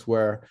complex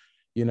where,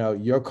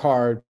 your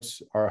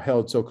cards are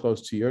held so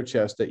close to your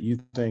chest that you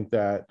think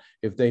that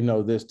if they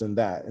know this, then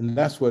that. And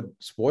that's what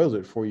spoils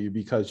it for you,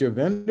 because your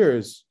vendor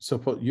is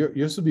you're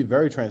supposed to be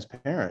very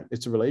transparent.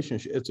 It's a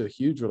relationship. It's a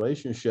huge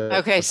relationship.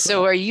 Okay.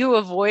 So are you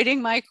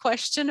avoiding my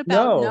question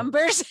about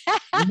numbers?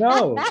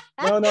 No.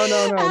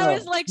 I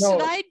was like,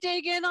 should I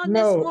dig in on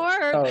this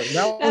more? No,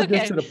 now we're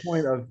just to the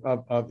point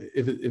of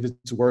if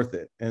it's worth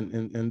it.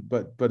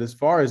 But as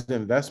far as the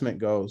investment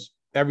goes,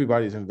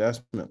 everybody's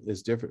investment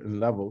is different in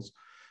levels.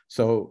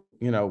 So,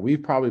 we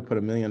probably put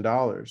 $1 million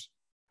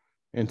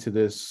into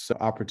this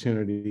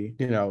opportunity,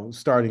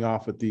 starting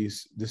off with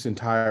this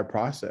entire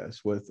process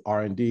with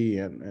R&D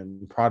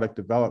and product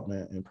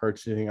development and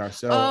purchasing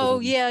ourselves. Oh,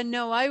 yeah.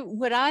 No,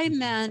 what I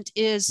meant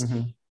is,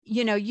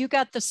 you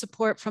got the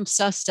support from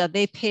SUSTA.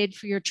 They paid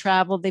for your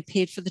travel. They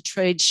paid for the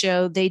trade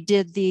show. They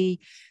did the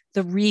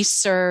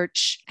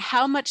research.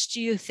 How much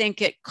do you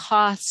think it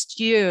cost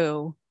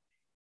you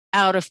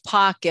out of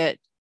pocket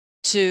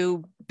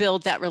to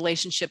build that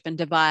relationship in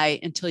Dubai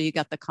until you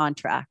got the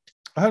contract?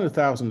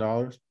 $100,000.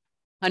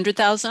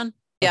 100,000?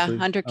 Yeah,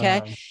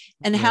 100K.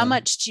 And how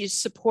much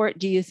support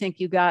do you think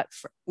you got?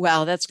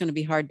 Well, that's going to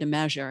be hard to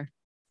measure.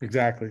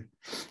 Exactly.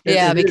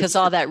 Yeah, because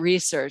all that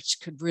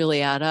research could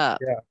really add up.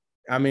 Yeah.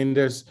 I mean,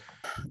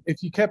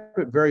 if you kept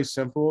it very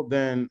simple,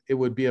 then it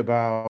would be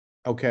about,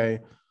 okay,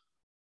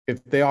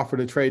 if they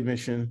offered a trade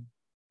mission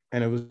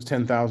and it was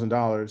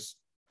 $10,000,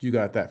 you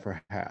got that for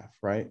half,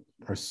 right?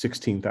 Or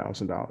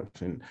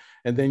 $16,000.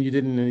 And then you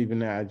didn't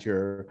even add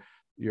your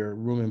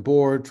room and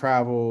board,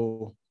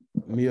 travel,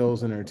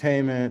 meals,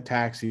 entertainment,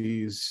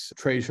 taxis,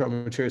 trade show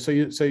material.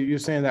 So you're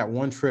saying that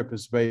one trip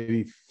is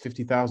maybe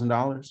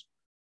 $50,000,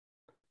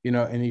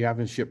 and you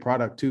haven't shipped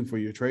product too for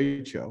your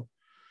trade show.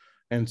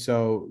 And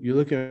so you're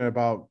looking at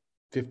about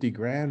 50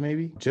 grand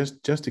maybe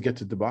just to get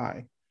to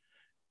Dubai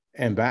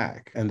and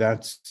back. And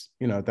that's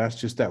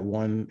just that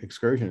one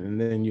excursion. And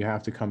then you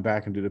have to come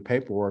back and do the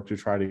paperwork to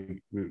try to,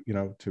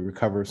 to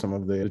recover some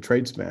of the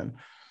trade spend.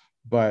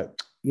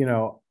 But,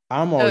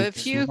 I'm always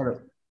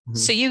smarter.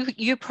 So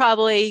you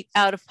probably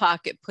out of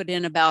pocket put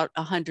in about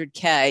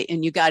 100K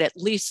and you got at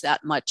least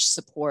that much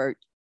support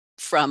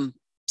from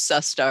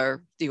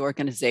Sustar, the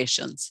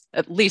organizations,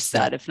 at least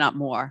that, if not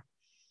more.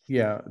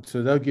 Yeah.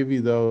 So they'll give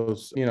you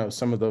those,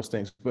 some of those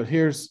things. But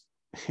here's,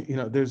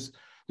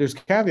 there's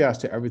caveats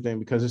to everything,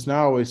 because it's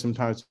not always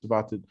sometimes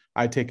about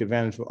I take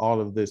advantage of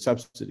all of the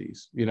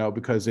subsidies,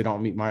 because they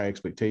don't meet my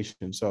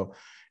expectations. So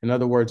in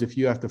other words, if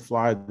you have to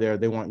fly there,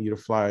 they want you to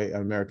fly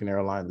an American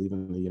airline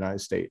leaving the United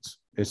States.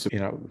 It's,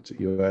 it's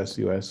a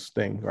US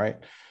thing, right?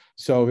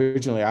 So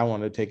originally I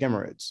wanted to take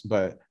Emirates,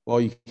 but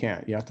you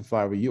can't. You have to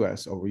fly over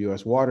US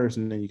waters,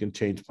 and then you can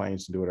change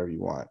planes and do whatever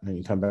you want. And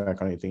you come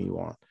back on anything you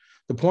want.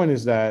 The point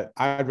is that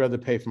I'd rather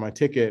pay for my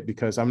ticket,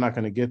 because I'm not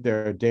going to get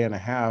there a day and a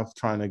half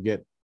trying to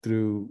get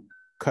through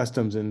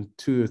customs in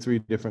 2 or 3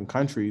 different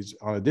countries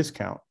on a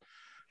discount.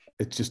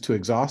 It's just too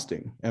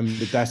exhausting. And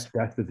that's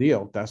the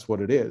deal. That's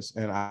what it is.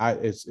 And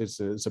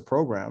it's a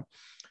program.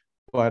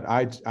 But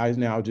I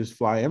now just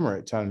fly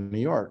Emirates out of New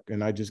York,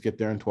 and I just get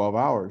there in 12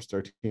 hours,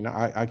 13.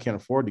 I can't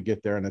afford to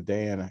get there in a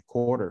day and a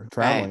quarter.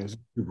 Traveling is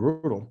too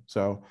brutal.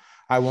 So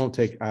I won't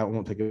take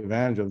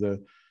advantage of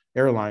the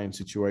airline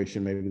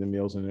situation, maybe the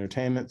meals and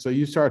entertainment. So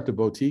you start to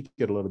boutique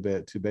it a little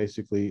bit to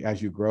basically,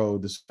 as you grow,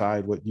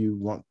 decide what you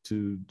want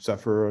to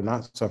suffer or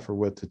not suffer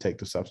with to take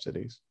the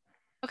subsidies.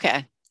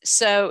 Okay.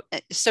 So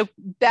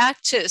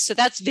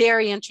that's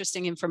very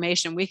interesting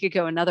information. We could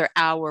go another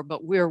hour,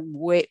 but we're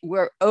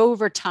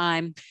over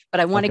time, but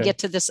I want to get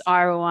to this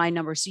ROI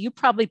number. So you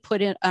probably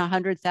put in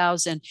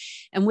 100,000,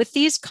 and with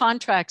these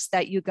contracts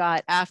that you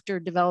got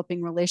after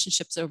developing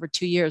relationships over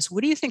 2 years,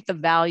 what do you think the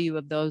value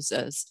of those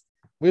is?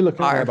 We're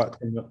looking at about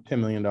 $10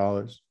 million.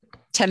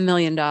 $10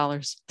 million.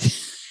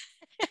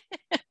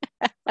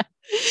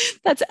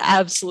 That's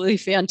absolutely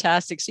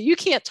fantastic. So you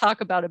can't talk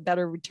about a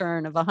better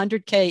return of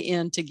 100K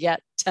in to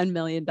get $10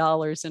 million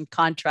in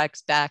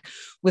contracts back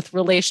with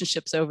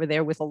relationships over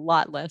there with a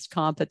lot less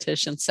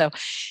competition. So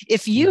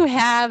if you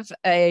have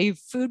a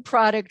food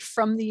product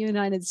from the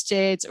United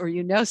States, or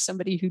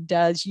somebody who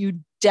does, you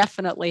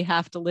definitely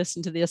have to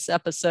listen to this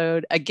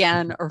episode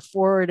again, or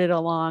forward it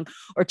along,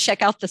 or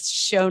check out the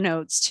show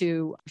notes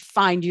to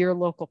find your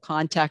local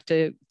contact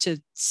to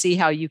see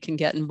how you can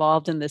get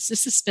involved in this.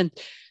 This has been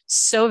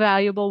so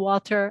valuable,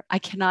 Walter. I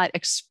cannot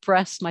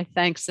express my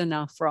thanks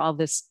enough for all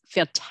this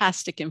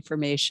fantastic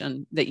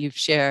information that you've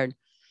shared.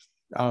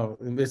 Oh,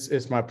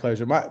 it's my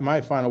pleasure.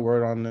 My final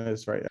word on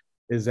this, right,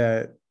 is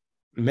that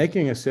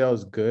making a sale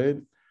is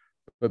good,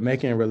 but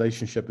making a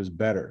relationship is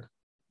better.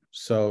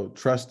 So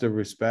trust and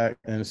respect,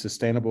 and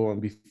sustainable,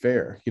 and be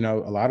fair. A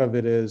lot of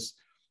it is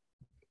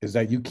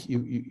that you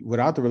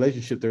without the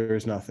relationship, there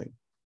is nothing.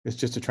 It's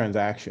just a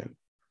transaction.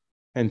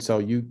 And so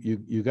you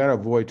got to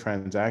avoid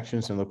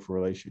transactions and look for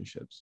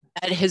relationships.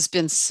 It has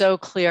been so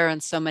clear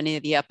in so many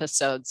of the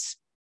episodes.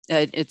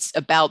 It's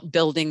about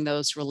building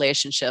those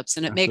relationships,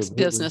 and it makes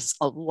business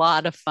a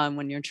lot of fun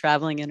when you're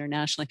traveling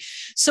internationally.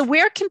 So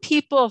where can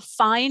people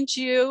find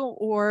you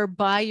or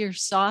buy your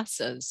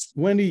sauces?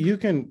 Wendy, you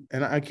can,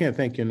 and I can't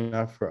thank you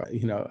enough for,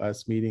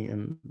 us meeting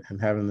and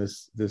having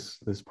this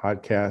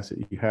podcast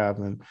that you have.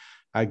 And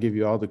I give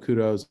you all the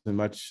kudos and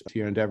much to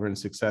your endeavor and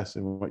success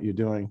in what you're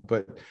doing.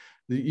 But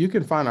you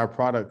can find our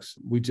products.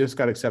 We just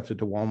got accepted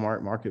to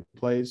Walmart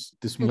Marketplace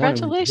this morning.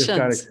 Congratulations. We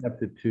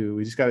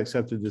just got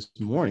accepted this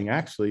morning,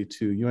 actually,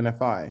 to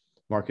UNFI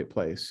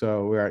Marketplace.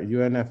 So we're at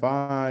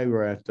UNFI,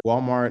 we're at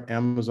Walmart,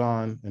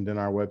 Amazon, and then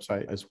our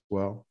website as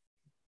well.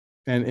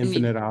 And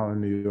Infinite Aisle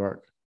in New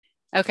York.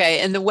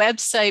 Okay. And the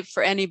website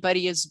for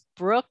anybody is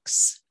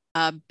Brooks,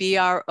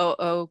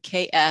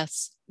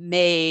 Brooks,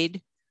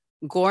 made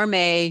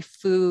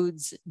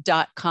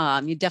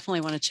gourmetfoods.com. You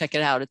definitely want to check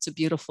it out. It's a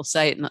beautiful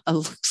site, and it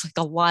looks like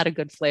a lot of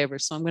good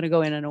flavors. So I'm going to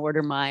go in and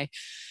order my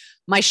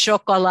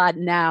chocolate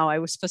now. I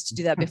was supposed to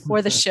do that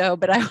before the show,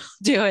 but I will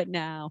do it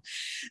now.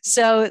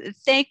 So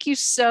thank you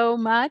so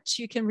much.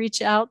 You can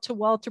reach out to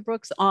Walter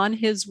Brooks on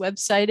his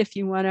website if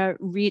you want to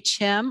reach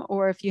him,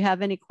 or if you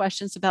have any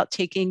questions about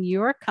taking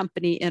your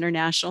company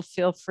international,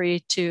 feel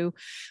free to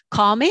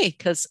call me,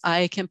 because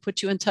I can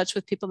put you in touch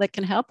with people that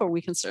can help, or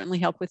we can certainly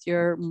help with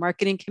your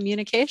marketing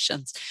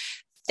communications.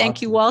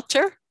 Thank you,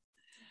 Walter.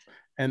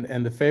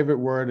 And the favorite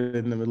word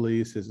in the Middle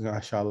East is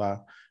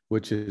mashallah,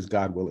 which is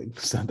God willing.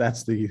 So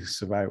that's the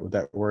use of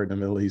that word in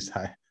the Middle East.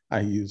 I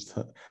used,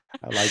 I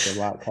like a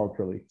lot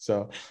culturally.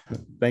 So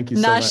thank you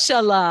so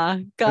Mashallah,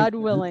 much. God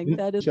willing.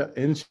 That is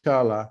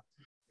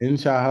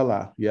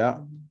inshallah. Yeah.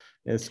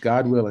 It's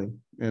God willing.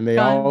 And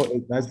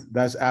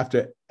that's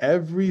after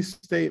every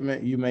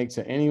statement you make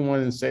to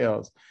anyone in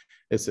sales.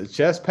 It's a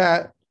chest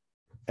pat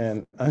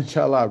and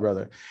inshallah,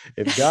 brother.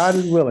 If God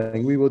is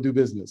willing, we will do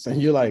business.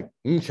 And you're like,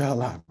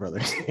 inshallah,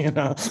 brother.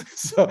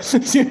 So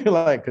you're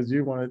like, because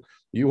you want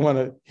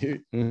to,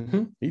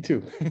 me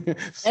too.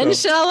 So,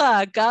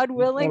 inshallah, God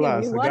willing, inshallah,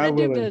 and we so want to God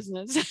do willing.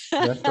 business.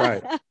 That's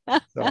right.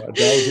 So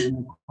those are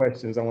the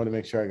questions I want to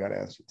make sure I got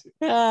answered to.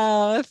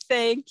 Oh,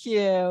 thank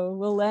you.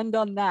 We'll end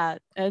on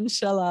that.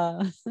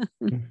 Inshallah.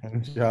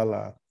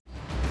 Inshallah.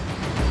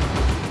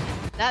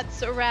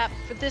 That's a wrap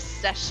for this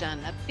session.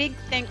 A big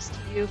thanks to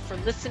you for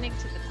listening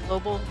to the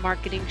Global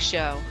Marketing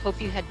Show. Hope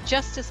you had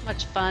just as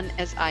much fun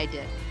as I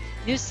did.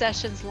 New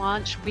sessions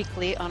launch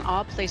weekly on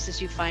all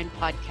places you find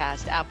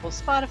podcasts, Apple,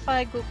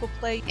 Spotify, Google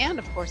Play, and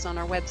of course on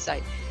our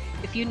website.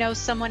 If you know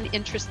someone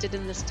interested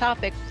in this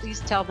topic,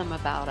 please tell them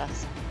about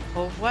us.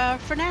 Au revoir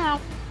for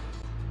now.